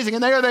is amazing,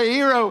 and they are the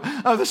hero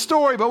of the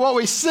story. But what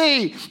we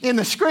see in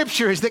the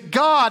scripture is that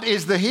God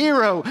is the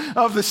hero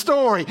of the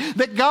story,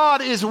 that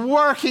God is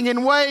working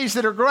in ways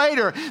that are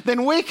greater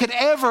than we could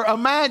ever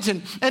imagine.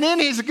 And in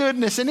his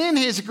goodness and in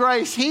his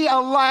grace, he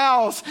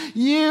allows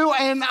you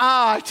and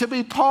I to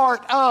be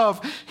part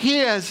of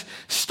his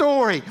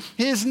story.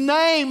 His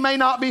name may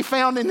not be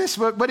found in this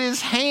book, but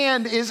his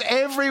hand is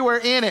everywhere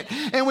in it.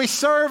 And we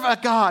serve a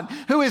God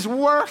who is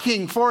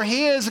working for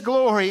his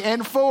glory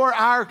and for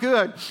our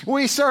good.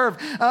 We serve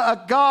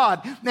a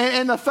God.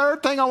 And the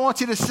third thing I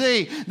want you to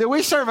see, that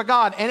we serve a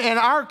God, and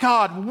our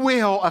God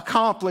will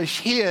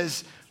accomplish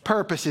his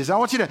purposes. I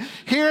want you to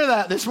hear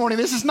that this morning.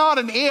 This is not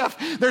an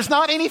if. There's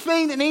not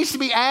anything that needs to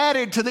be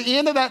added to the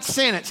end of that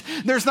sentence.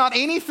 There's not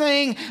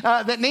anything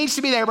that needs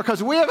to be there,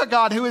 because we have a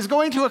God who is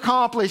going to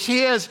accomplish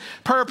his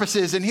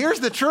purposes. And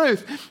here's the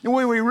truth.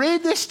 When we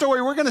read this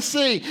story, we're going to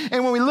see,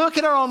 and when we look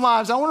at our own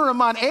lives, I want to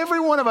remind every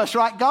one of us,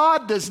 right?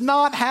 God does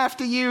not have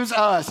to use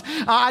us.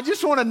 I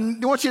just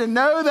want you to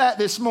know that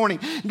this morning.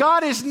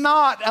 God is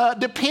not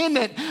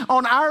dependent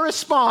on our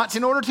response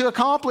in order to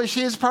accomplish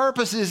his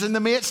purposes in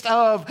the midst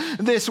of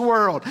this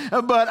world.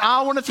 But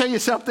I want to tell you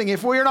something.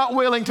 If we're not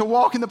willing to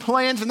walk in the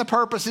plans and the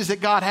purposes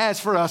that God has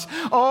for us,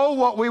 oh,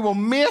 what we will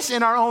miss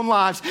in our own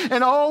lives,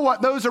 and oh,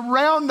 what those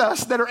around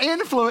us that are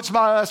influenced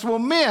by us will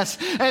miss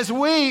as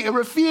we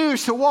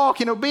refuse to walk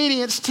in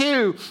obedience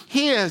to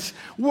his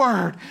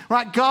word.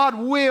 Right? God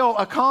will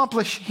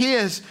accomplish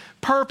his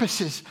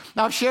purposes.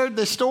 Now, I've shared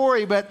this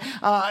story, but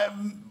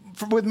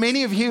with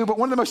many of you, but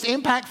one of the most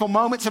impactful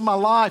moments of my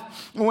life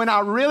when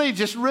I really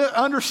just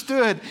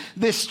understood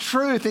this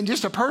truth in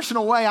just a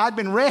personal way. I'd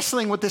been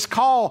wrestling with this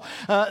call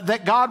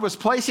that God was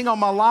placing on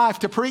my life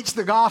to preach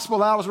the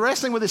gospel. I was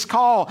wrestling with this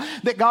call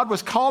that God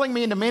was calling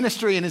me into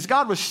ministry, and as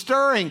God was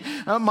stirring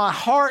my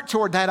heart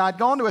toward that, I'd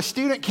gone to a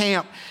student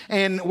camp,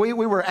 and we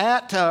were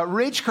at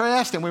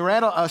Ridgecrest, and we were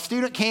at a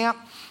student camp.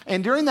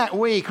 And during that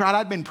week, right,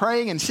 I'd been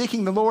praying and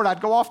seeking the Lord.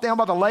 I'd go off down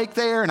by the lake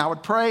there and I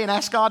would pray and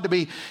ask God to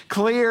be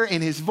clear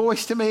in his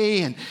voice to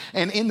me.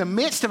 And in the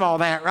midst of all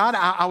that, right,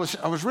 I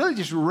was really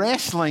just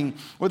wrestling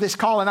with this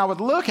call. And I would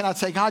look and I'd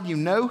say, God, you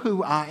know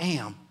who I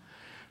am,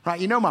 right?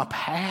 You know my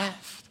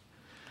past.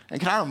 And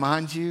can I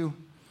remind you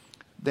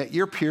that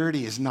your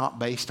purity is not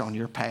based on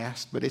your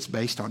past, but it's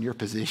based on your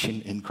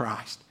position in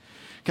Christ.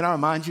 Can I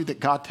remind you that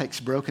God takes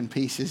broken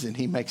pieces and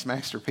he makes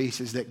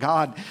masterpieces, that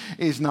God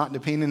is not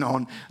dependent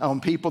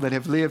on people that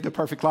have lived a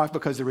perfect life,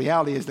 because the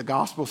reality is the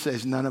gospel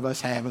says none of us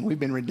have, and we've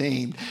been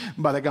redeemed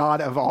by the God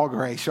of all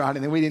grace, right?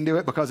 And then we didn't do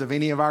it because of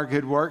any of our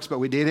good works, but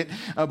we did it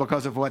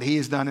because of what he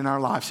has done in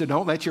our life. So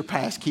don't let your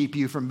past keep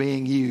you from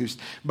being used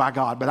by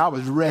God. But I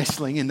was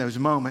wrestling in those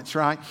moments,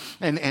 right?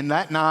 And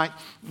that night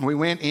we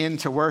went in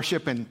to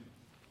worship, and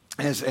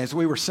as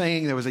we were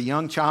singing, there was a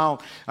young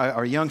child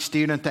or a young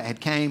student that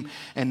had came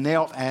and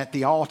knelt at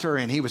the altar,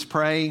 and he was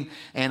praying,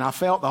 and I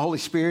felt the Holy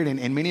Spirit,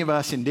 and many of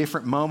us in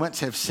different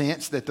moments have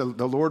sensed that the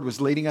Lord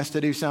was leading us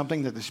to do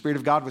something, that the Spirit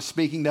of God was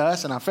speaking to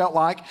us, and I felt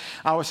like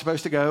I was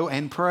supposed to go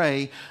and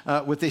pray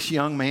with this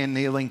young man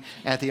kneeling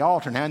at the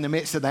altar. Now, in the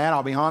midst of that,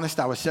 I'll be honest,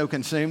 I was so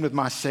consumed with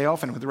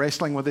myself and with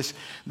wrestling with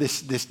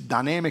this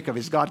dynamic of,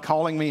 is God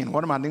calling me, and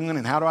what am I doing,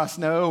 and how do I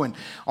know, and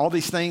all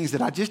these things,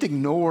 that I just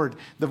ignored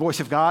the voice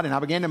of God, and I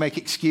began to make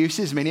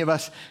excuses. Many of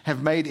us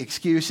have made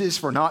excuses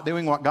for not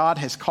doing what God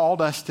has called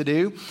us to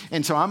do.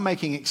 And so I'm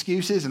making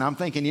excuses, and I'm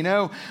thinking,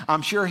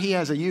 I'm sure he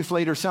has a youth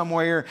leader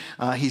somewhere.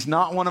 He's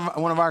not one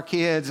of our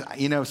kids.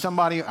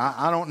 Somebody,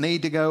 I don't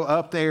need to go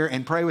up there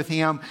and pray with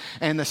him.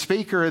 And the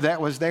speaker that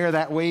was there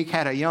that week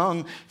had a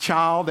young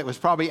child that was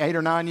probably 8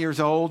 or 9 years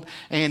old.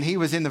 And he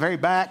was in the very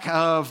back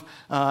of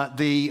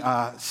the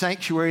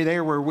sanctuary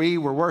there where we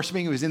were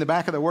worshiping. He was in the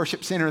back of the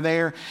worship center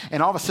there.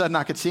 And all of a sudden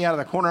I could see out of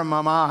the corner of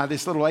my eye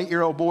this little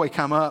 8-year-old boy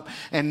come up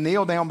and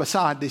kneel down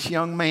beside this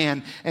young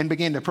man and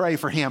begin to pray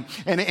for him.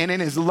 And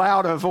in as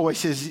loud a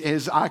voice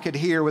as I could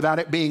hear without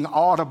it being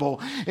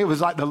audible, it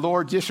was like the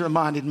Lord just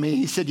reminded me.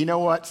 He said, you know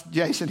what,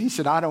 Jason? He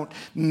said, I don't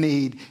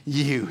need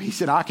you. He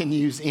said, I can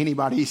use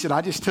anybody. He said,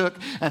 I just took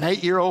an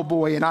 8-year-old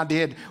boy and I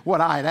did what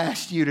I had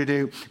asked you to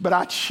do, but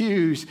I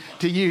choose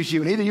to use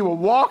you. And either you will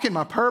walk in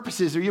my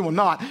purposes or you will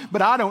not,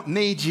 but I don't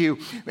need you.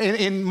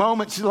 In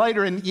moments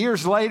later, in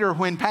years later,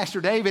 when Pastor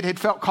David had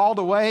felt called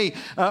away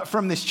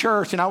from this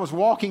church, and I was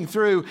walking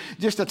through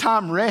just a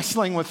time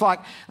wrestling with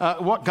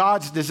what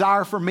God's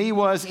desire for me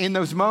was in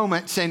those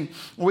moments. And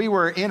we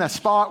were in a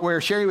spot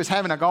where Sherry was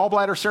having a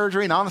gallbladder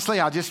surgery. And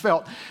honestly, I just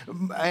felt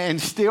and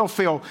still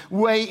feel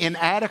way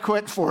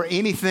inadequate for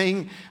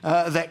anything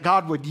that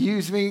God would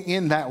use me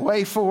in that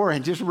way for.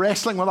 And just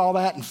wrestling with all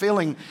that and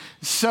feeling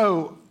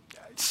so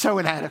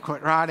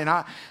inadequate, right?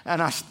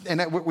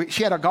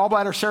 She had a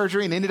gallbladder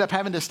surgery and ended up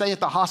having to stay at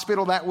the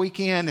hospital that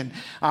weekend. And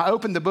I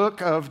opened the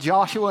book of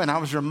Joshua, and I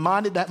was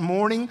reminded that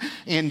morning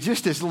in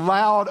just as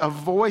loud a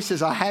voice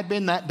as I had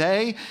been that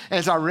day,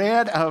 as I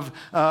read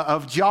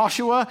of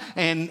Joshua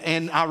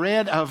and I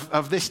read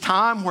of this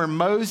time where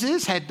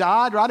Moses had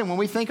died, right? And when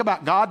we think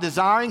about God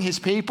desiring his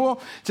people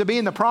to be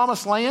in the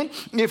promised land,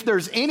 if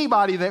there's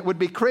anybody that would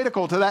be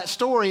critical to that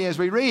story as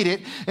we read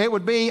it, it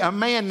would be a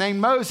man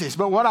named Moses.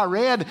 But what I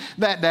read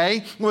that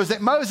day was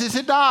that Moses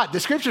had died. The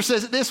scripture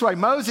says it this way: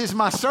 Moses,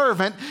 my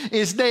servant,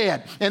 is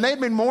dead. And they'd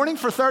been mourning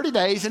for 30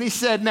 days. And he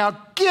said, now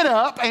get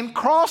up and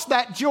cross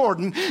that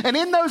Jordan. And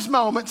in those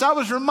moments, I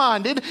was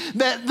reminded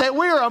that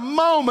we're a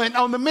moment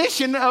on the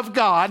mission of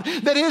God,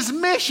 that his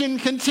mission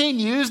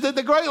continues, that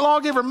the great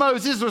lawgiver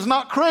Moses was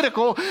not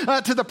critical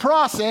to the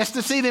process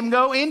to see them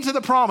go into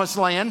the promised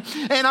land.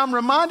 And I'm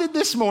reminded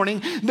this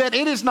morning that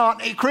it is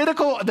not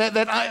critical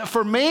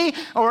for me,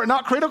 or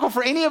not critical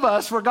for any of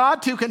us, for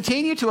God to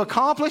continue to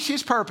accomplish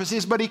his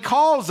purposes, but he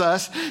calls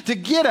us to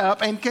get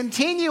up and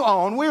continue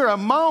on. We're a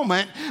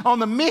moment on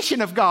the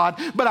mission of God,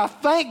 but I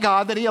thank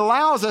God that he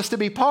allows us to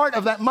be part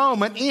of that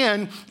moment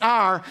in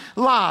our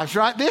lives,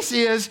 right? This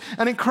is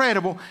an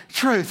incredible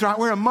truth, right?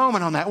 We're a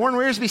moment on that. Warren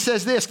Wiersbe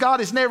says this: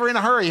 God is never in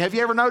a hurry. Have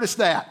you ever noticed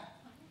that?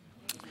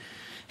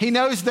 He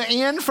knows the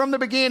end from the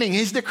beginning.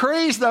 His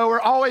decrees, though,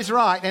 are always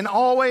right and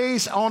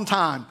always on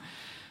time.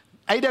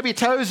 A.W.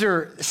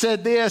 Tozer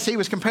said this. He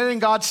was comparing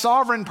God's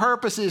sovereign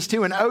purposes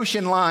to an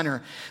ocean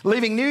liner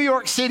leaving New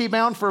York City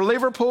bound for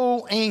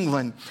Liverpool,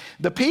 England.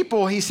 The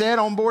people, he said,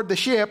 on board the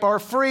ship are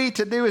free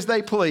to do as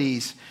they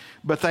please,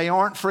 but they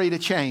aren't free to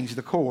change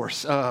the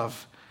course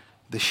of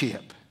the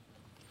ship.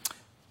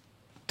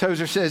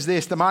 Tozer says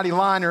this: the mighty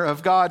liner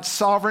of God's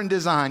sovereign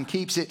design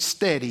keeps its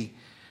steady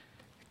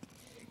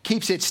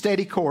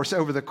course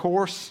over the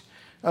course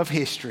of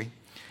history.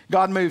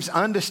 God moves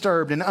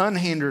undisturbed and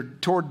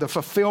unhindered toward the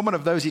fulfillment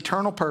of those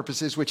eternal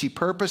purposes which he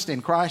purposed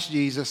in Christ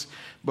Jesus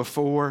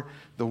before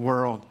the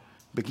world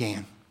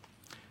began.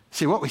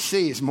 See, what we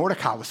see is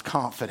Mordecai was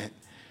confident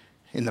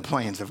in the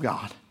plans of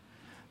God.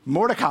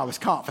 Mordecai was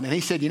confident.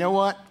 He said, you know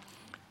what?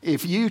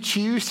 If you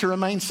choose to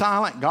remain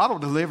silent, God will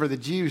deliver the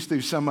Jews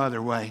through some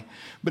other way.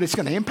 But it's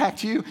going to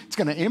impact you. It's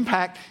going to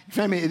impact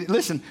family.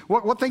 Listen,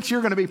 what thinks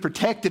you're going to be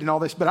protected in all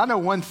this? But I know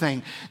one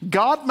thing.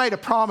 God made a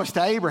promise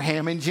to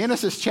Abraham in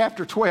Genesis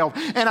chapter 12.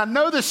 And I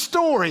know the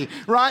story,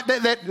 right?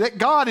 That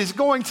God is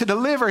going to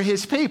deliver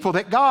his people.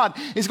 That God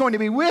is going to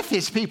be with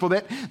his people.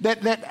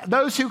 That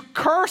those who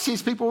curse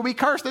his people will be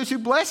cursed. Those who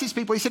bless his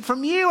people. He said,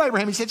 from you,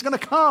 Abraham, he said, it's going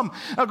to come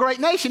a great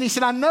nation. He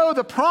said, I know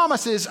the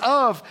promises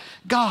of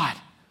God.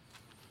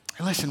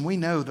 And listen, we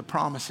know the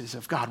promises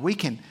of God. We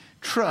can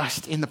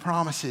trust in the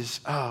promises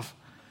of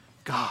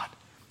God.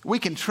 We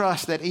can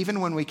trust that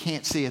even when we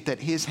can't see it, that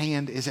his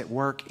hand is at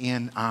work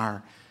in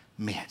our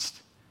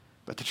midst.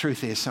 But the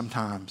truth is,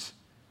 sometimes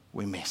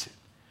we miss it.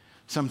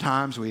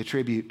 Sometimes we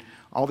attribute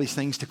all these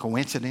things to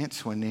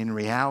coincidence when in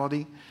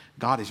reality,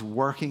 God is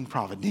working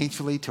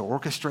providentially to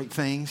orchestrate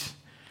things.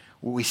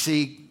 We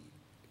see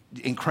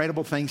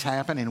incredible things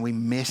happen and we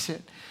miss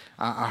it.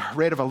 I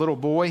read of a little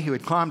boy who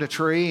had climbed a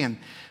tree and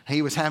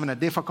he was having a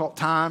difficult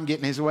time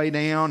getting his way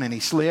down, and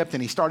he slipped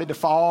and he started to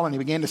fall and he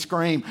began to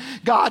scream,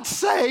 God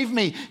save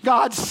me,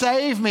 God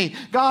save me,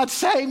 God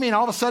save me. And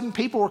all of a sudden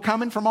people were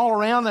coming from all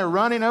around. They're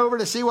running over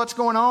to see what's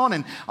going on.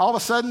 And all of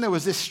a sudden there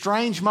was this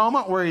strange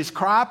moment where his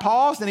cry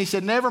paused and he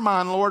said, never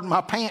mind, Lord,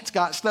 my pants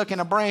got stuck in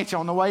a branch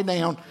on the way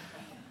down.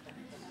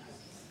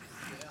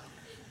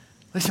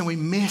 Listen, we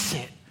miss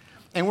it.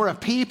 And we're a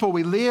people,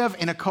 we live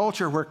in a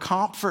culture where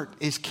comfort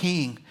is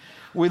king.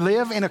 We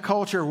live in a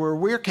culture where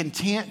we're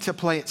content to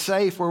play it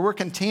safe, where we're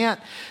content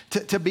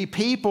to be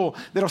people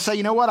that'll say,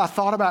 you know what, I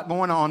thought about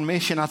going on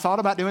mission. I thought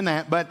about doing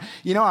that. But,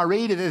 you know, I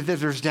read it that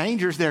there's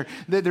dangers there,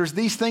 that there's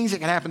these things that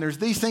can happen. There's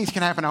these things that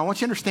can happen. I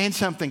want you to understand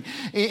something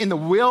in the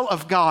will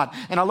of God.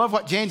 And I love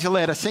what Jan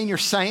Gillette, a senior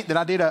saint that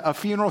I did a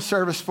funeral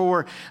service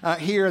for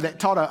here that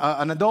taught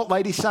an adult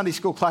ladies Sunday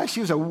school class. She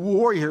was a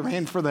warrior,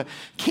 man, for the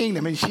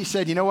kingdom. And she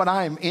said, you know what,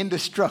 I am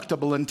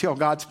indestructible until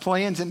God's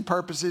plans and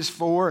purposes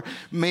for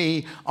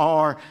me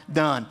are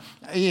done.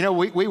 You know,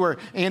 we were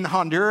in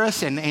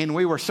Honduras and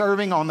we were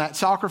serving on that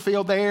soccer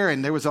field there,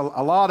 and there was a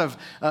lot of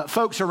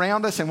folks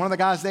around us, and one of the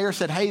guys there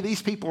said, hey,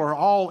 these people are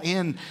all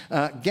in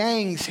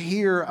gangs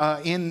here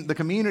in the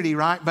community,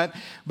 right? But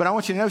I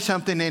want you to know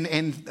something,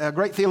 and a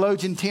great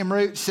theologian, Tim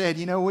Root, said,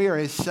 you know, we are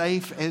as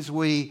safe as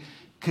we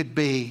could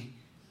be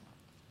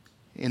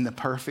in the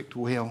perfect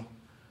will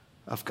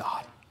of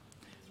God.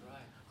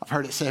 I've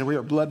heard it said we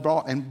are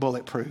blood-bought and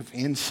bulletproof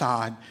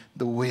inside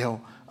the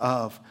will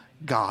of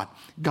God.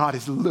 God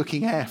is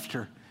looking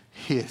after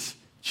his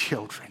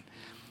children.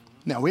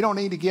 Now, we don't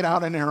need to get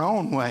out in our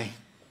own way,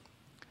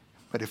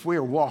 but if we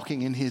are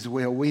walking in his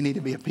will, we need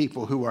to be a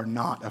people who are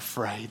not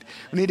afraid.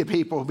 We need to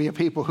be a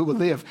people who will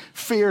live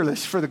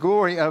fearless for the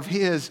glory of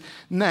his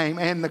name.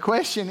 And the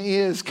question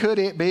is, could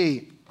it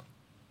be,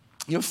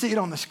 you'll see it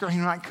on the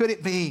screen, right? Could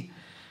it be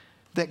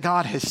that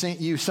God has sent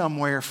you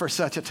somewhere for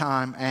such a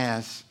time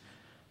as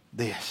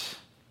this?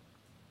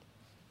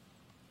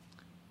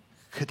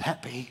 Could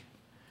that be?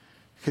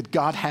 Could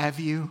God have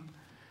you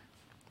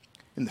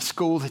in the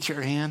school that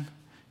you're in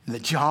the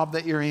job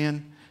that you're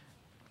in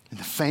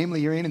the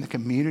family you're in the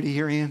community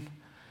you're in?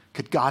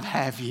 Could God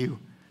have you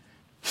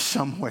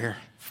somewhere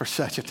for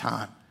such a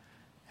time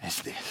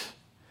as this?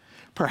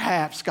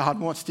 Perhaps God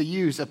wants to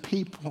use a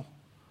people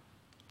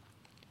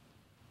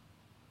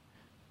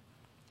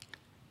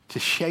to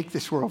shake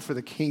this world for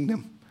the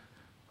kingdom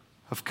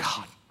of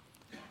God.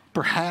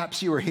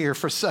 Perhaps you are here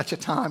for such a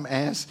time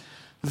as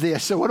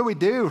this. So what do we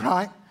do,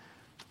 right?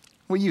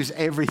 We use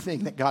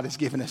everything that God has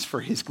given us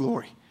for his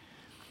glory.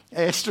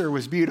 Esther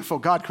was beautiful.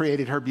 God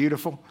created her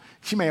beautiful.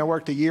 She may have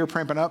worked a year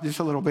primping up just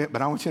a little bit,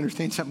 but I want you to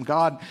understand something.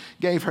 God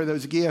gave her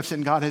those gifts,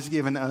 and God has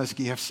given us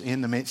gifts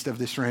in the midst of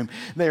this room.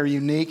 They are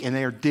unique and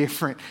they are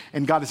different,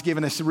 and God has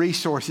given us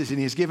resources, and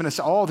he has given us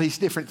all these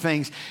different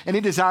things, and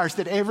he desires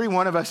that every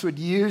one of us would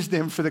use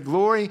them for the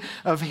glory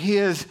of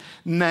his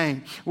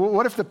name. Well,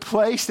 what if the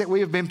place that we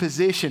have been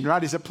positioned,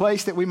 right, is a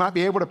place that we might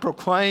be able to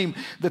proclaim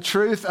the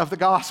truth of the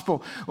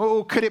gospel?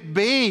 Well, could it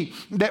be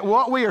that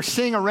what we are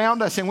seeing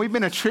around us and we've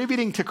been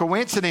attributing to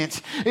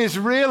coincidence is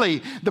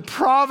really the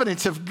providence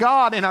of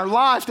God in our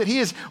life, that he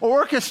is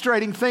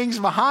orchestrating things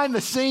behind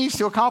the scenes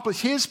to accomplish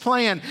his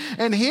plan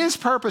and his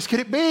purpose? Could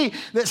it be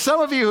that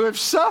some of you who have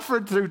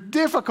suffered through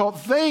difficult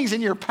things in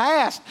your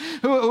past,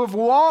 who have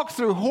walked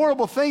through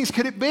horrible things,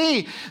 could it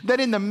be that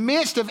in the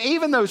midst of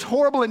even those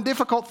horrible and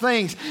difficult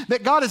things,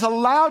 that God has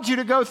allowed you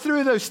to go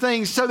through those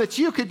things so that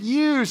you could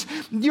use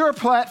your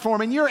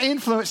platform and your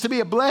influence to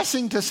be a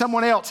blessing to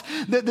someone else?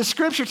 The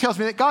scripture tells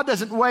me that God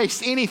doesn't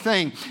waste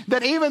anything,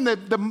 that even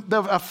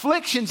the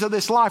afflictions of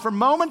this life are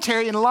momentary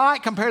momentary and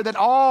light compared to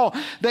all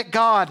that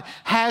God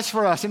has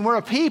for us. And we're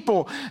a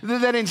people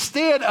that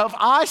instead of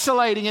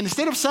isolating,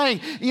 instead of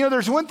saying,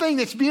 there's one thing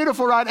that's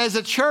beautiful, right? As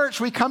a church,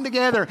 we come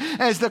together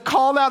as the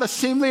called out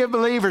assembly of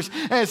believers,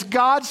 as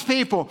God's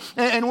people.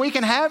 And we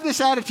can have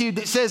this attitude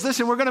that says,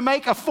 listen, we're going to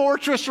make a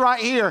fortress right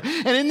here.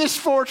 And in this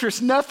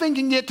fortress, nothing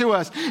can get to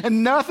us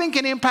and nothing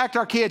can impact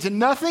our kids and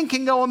nothing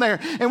can go in there.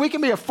 And we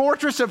can be a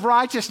fortress of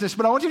righteousness.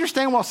 But I want you to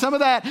understand, while some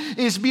of that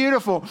is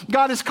beautiful,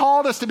 God has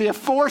called us to be a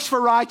force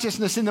for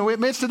righteousness in the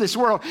midst of this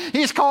world.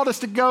 He has called us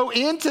to go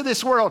into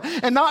this world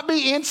and not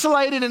be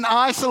insulated and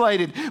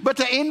isolated, but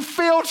to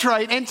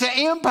infiltrate and to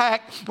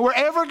impact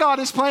wherever God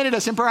has planted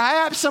us. And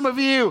perhaps some of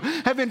you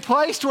have been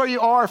placed where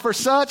you are for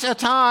such a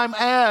time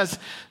as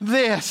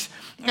this.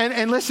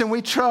 And listen,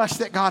 we trust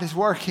that God is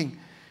working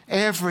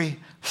every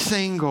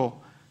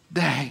single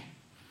day.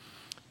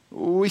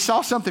 We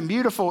saw something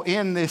beautiful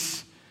in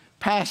this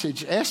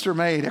passage. Esther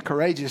made a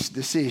courageous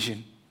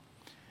decision.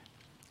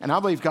 And I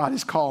believe God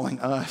is calling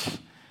us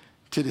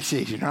to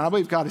decision. And I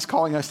believe God is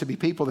calling us to be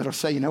people that will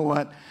say, you know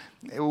what?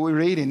 We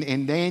read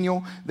in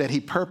Daniel that he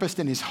purposed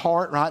in his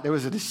heart, right? There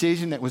was a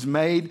decision that was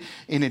made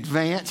in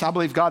advance. I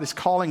believe God is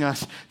calling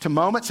us to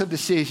moments of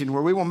decision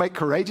where we will make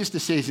courageous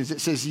decisions.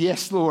 It says,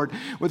 yes, Lord,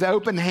 with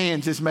open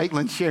hands, as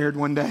Maitland shared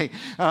one day.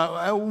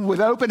 With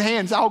open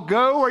hands, I'll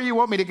go where you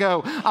want me to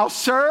go. I'll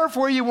serve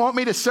where you want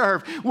me to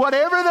serve.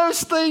 Whatever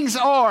those things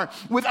are,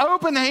 with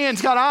open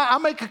hands, God, I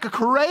make a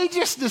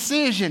courageous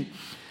decision.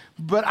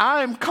 But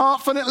I am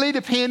confidently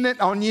dependent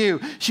on you.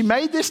 She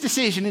made this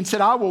decision and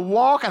said, I will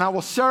walk and I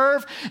will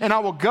serve and I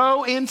will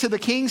go into the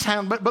king's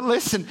house. But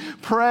listen,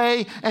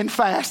 pray and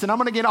fast. And I'm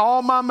going to get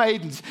all my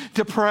maidens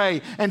to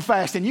pray and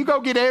fast. And you go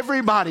get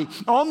everybody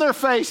on their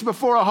face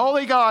before a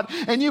holy God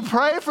and you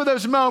pray for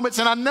those moments.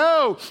 And I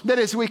know that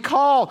as we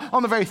call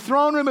on the very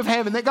throne room of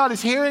heaven, that God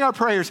is hearing our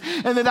prayers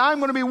and that I'm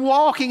going to be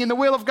walking in the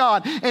will of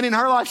God. And in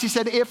her life, she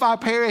said, if I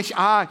perish,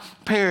 I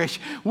perish.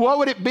 What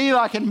would it be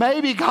like? And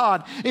maybe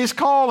God is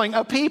calling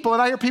a people, and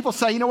I hear people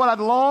say, you know what, I'd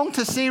long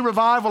to see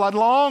revival. I'd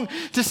long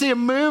to see a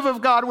move of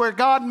God where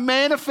God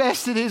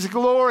manifested his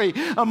glory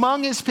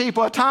among his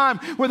people, a time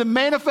where the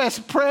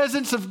manifest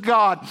presence of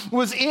God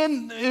was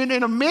in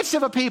the midst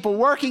of a people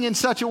working in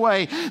such a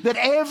way that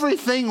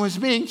everything was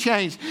being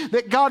changed,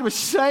 that God was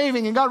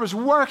saving and God was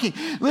working.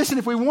 Listen,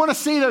 if we want to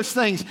see those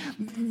things,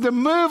 the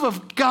move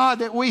of God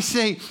that we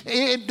see,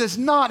 it does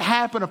not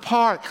happen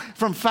apart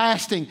from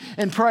fasting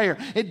and prayer.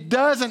 It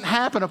doesn't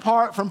happen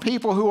apart from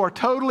people who are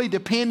totally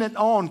dependent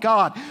on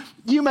God.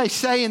 You may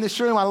say in this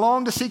room, I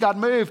long to see God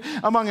move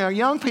among our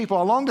young people.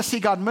 I long to see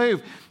God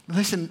move.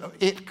 Listen,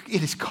 it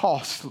is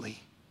costly.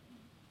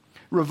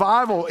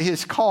 Revival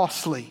is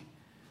costly.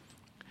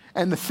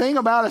 And the thing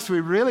about us, we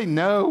really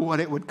know what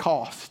it would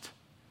cost.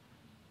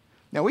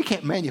 Now, we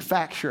can't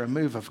manufacture a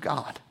move of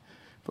God,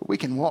 but we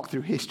can walk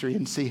through history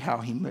and see how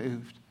he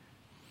moved.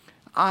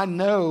 I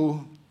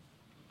know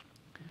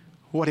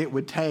what it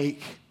would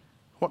take,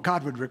 what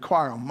God would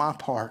require on my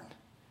part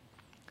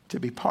to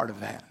be part of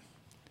that.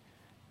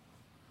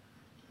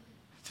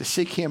 To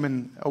seek him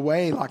in a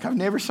way like I've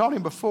never sought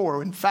him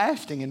before, in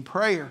fasting and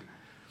prayer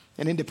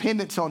and in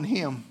dependence on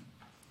him.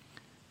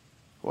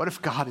 What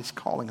if God is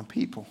calling a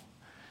people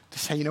to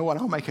say, you know what,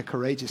 I'll make a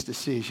courageous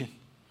decision.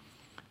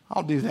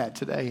 I'll do that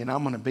today and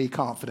I'm going to be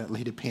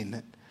confidently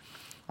dependent.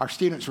 Our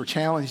students were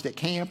challenged at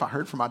camp. I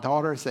heard from my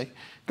daughter as they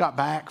got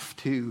back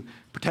to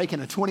partake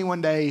in a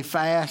 21-day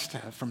fast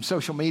from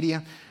social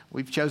media.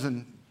 We've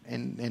chosen,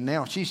 and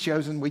now she's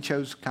chosen, we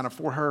chose kind of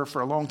for her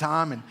for a long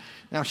time, and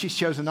now she's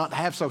chosen not to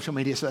have social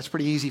media, so that's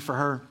pretty easy for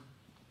her.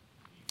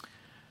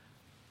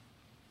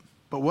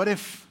 But what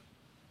if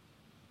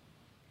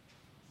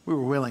we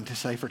were willing to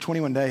say for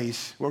 21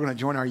 days, we're going to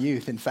join our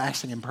youth in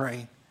fasting and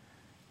praying.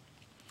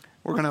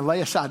 We're going to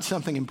lay aside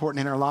something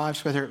important in our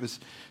lives, whether it was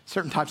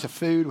certain types of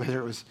food, whether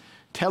it was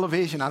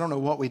television. I don't know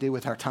what we do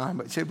with our time,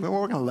 but we're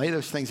going to lay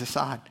those things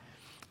aside.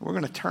 We're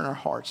going to turn our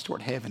hearts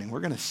toward heaven, and we're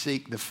going to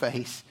seek the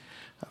face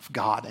of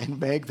God and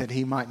beg that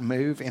he might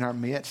move in our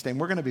midst. And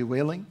we're going to be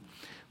willing,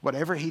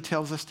 whatever he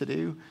tells us to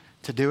do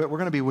it. We're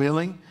going to be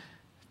willing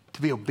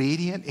to be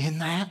obedient in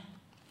that.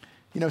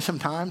 You know,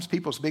 sometimes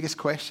people's biggest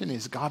question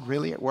is God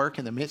really at work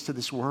in the midst of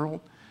this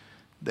world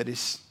that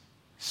is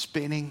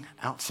spinning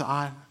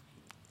outside,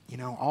 you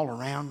know, all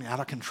around, out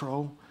of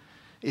control?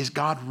 Is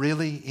God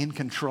really in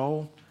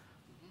control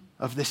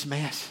of this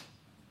mess?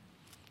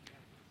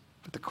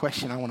 But the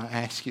question I want to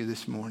ask you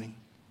this morning,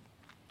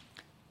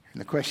 and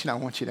the question I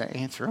want you to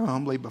answer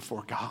humbly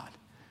before God,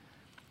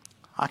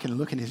 I can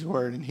look in his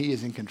word and he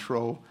is in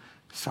control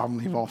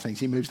sovereignly of all things.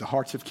 He moves the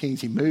hearts of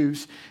kings. He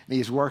moves and he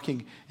is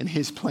working and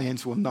his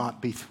plans will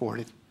not be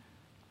thwarted.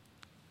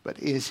 But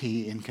is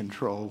he in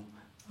control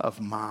of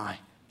my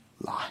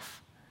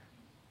life?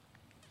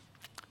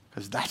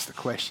 Because that's the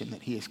question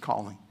that he is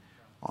calling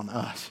on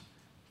us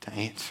to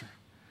answer.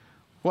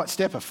 What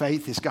step of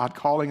faith is God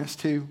calling us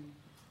to?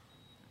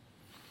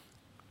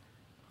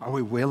 Are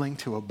we willing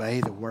to obey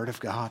the word of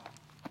God,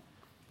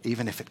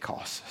 even if it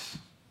costs us?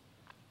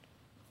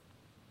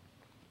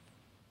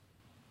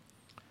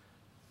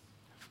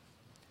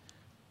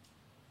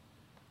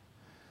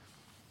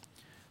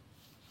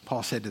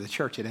 Paul said to the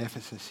church at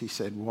Ephesus, he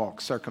said, walk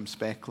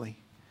circumspectly,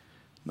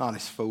 not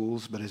as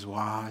fools, but as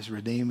wise,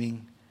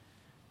 redeeming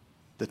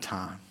the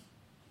time,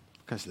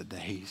 because the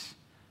days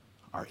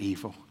are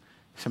evil.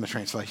 Some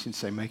translations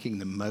say making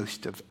the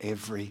most of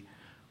every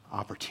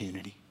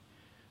opportunity.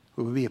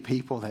 We would be a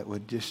people that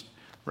would just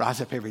rise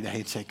up every day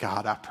and say,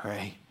 God, I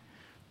pray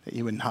that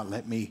you would not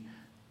let me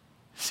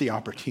see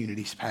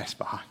opportunities pass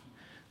by,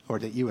 or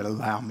that you would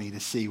allow me to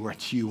see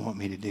what you want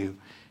me to do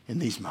in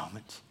these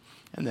moments,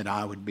 and that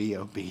I would be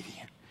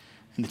obedient.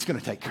 And it's going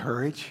to take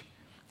courage.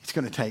 It's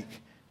going to take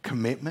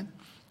commitment.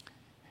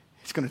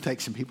 It's going to take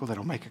some people that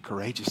will make a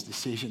courageous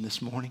decision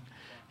this morning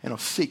and will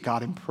seek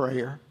God in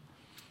prayer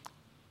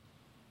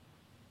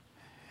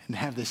and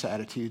have this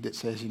attitude that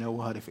says, you know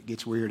what, if it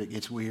gets weird, it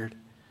gets weird.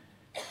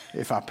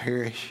 If I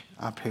perish,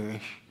 I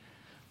perish.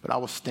 But I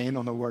will stand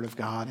on the word of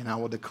God, and I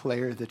will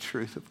declare the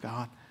truth of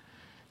God.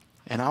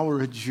 And I will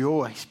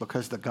rejoice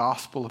because the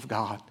gospel of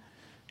God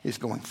is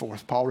going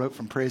forth. Paul wrote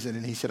from prison,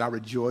 and he said, I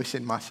rejoice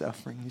in my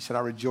suffering. He said, I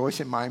rejoice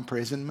in my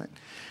imprisonment,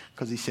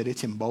 because he said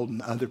it's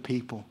emboldened other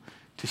people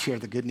to share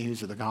the good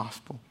news of the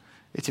gospel.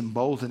 It's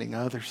emboldening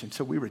others. And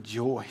so we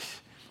rejoice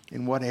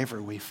in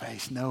whatever we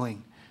face,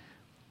 knowing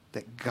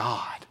that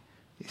God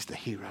is the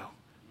hero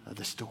of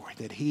the story,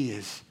 that he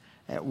is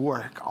at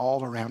work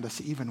all around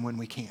us, even when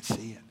we can't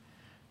see it,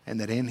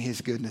 and that in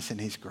his goodness and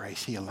his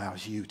grace, he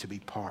allows you to be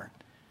part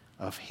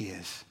of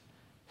his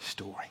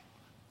story.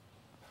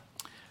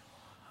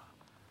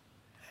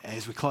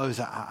 As we close,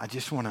 I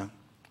just want to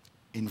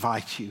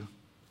invite you.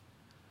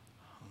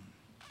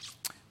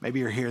 Maybe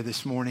you're here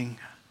this morning.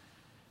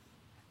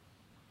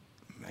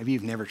 Maybe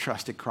you've never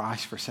trusted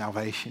Christ for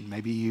salvation.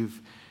 Maybe you've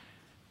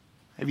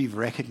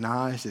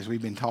recognized, as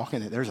we've been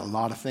talking, that there's a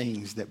lot of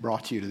things that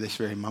brought you to this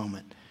very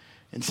moment.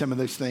 And some of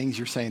those things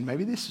you're saying,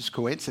 maybe this is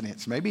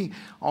coincidence. Maybe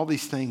all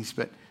these things,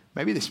 but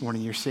maybe this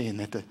morning you're seeing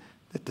that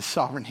the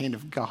sovereign hand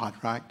of God,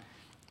 right,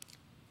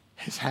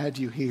 has had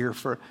you here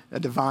for a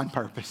divine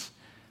purpose.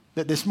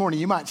 That this morning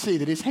you might see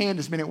that his hand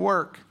has been at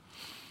work.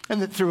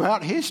 And that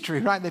throughout history,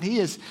 right, that he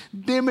has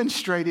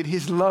demonstrated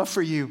his love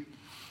for you.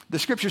 The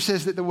scripture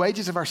says that the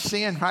wages of our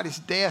sin, right, is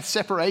death,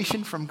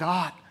 separation from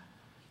God.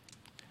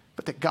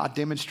 But that God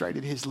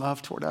demonstrated his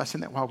love toward us,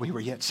 and that while we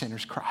were yet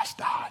sinners, Christ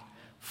died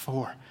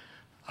for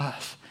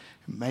us.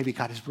 Maybe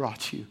God has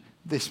brought you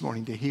this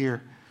morning to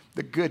hear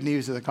the good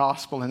news of the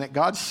gospel, and that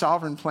God's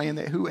sovereign plan,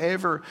 that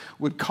whoever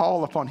would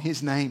call upon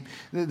his name,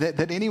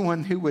 that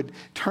anyone who would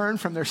turn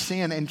from their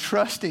sin and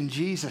trust in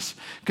Jesus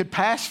could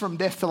pass from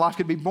death to life,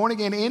 could be born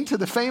again into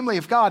the family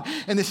of God.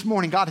 And this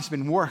morning, God has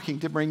been working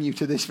to bring you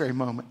to this very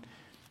moment.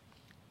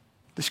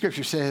 The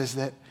scripture says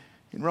that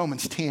in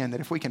Romans 10,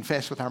 that if we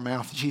confess with our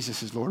mouth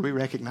Jesus is Lord, we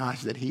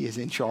recognize that he is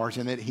in charge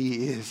and that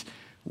he is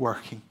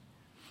working.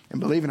 And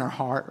believe in our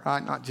heart,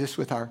 right? Not just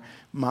with our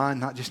mind,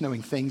 not just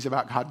knowing things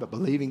about God, but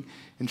believing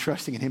and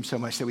trusting in him so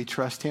much that we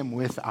trust him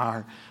with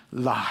our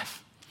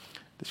life.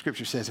 The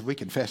scripture says if we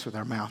confess with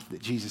our mouth that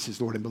Jesus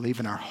is Lord and believe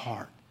in our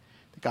heart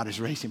that God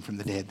has raised him from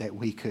the dead, that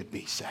we could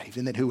be saved.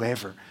 And that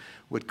whoever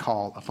would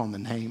call upon the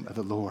name of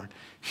the Lord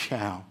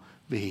shall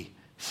be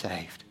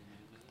saved.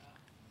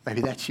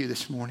 Maybe that's you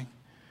this morning.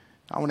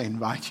 I want to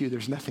invite you.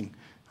 There's nothing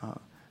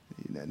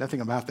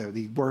about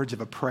the words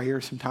of a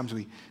prayer. Sometimes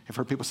we have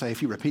heard people say,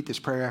 if you repeat this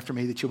prayer after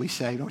me, that you'll be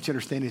saved. I want you to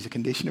understand it's a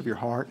condition of your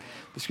heart.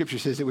 The scripture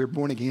says that we're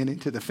born again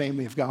into the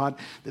family of God,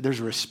 that there's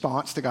a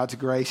response to God's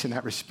grace, and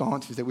that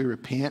response is that we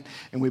repent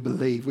and we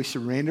believe. We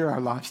surrender our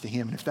lives to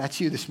him. And if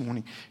that's you this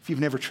morning, if you've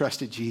never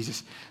trusted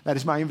Jesus, that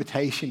is my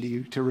invitation to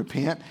you to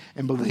repent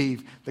and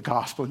believe the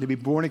gospel and to be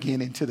born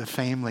again into the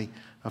family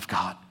of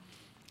God.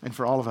 And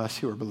for all of us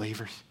who are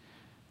believers,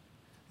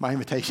 my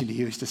invitation to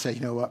you is to say, you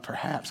know what,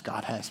 perhaps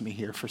God has me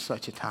here for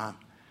such a time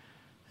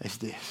as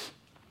this.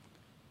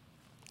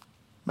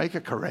 Make a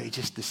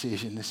courageous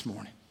decision this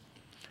morning,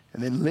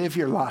 and then live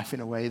your life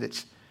in a way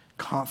that's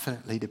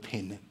confidently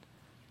dependent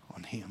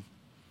on him.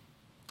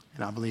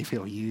 And I believe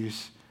he'll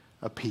use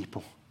a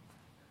people.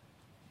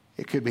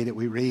 It could be that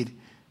we read,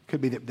 it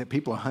could be that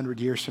people 100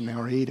 years from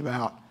now read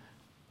about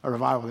a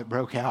revival that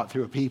broke out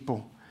through a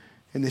people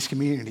in this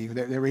community.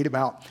 They read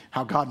about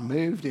how God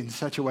moved in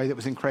such a way that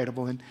was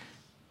incredible,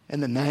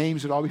 and the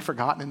names would all be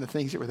forgotten and the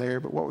things that were there.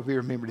 But what would be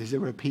remembered is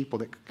there were people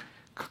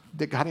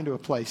that got into a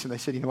place and they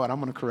said, you know what, I'm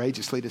going to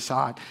courageously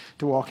decide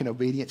to walk in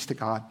obedience to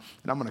God.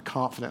 And I'm going to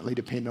confidently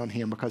depend on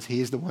him because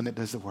he is the one that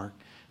does the work.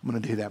 I'm going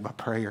to do that by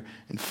prayer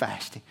and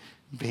fasting,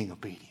 being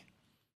obedient.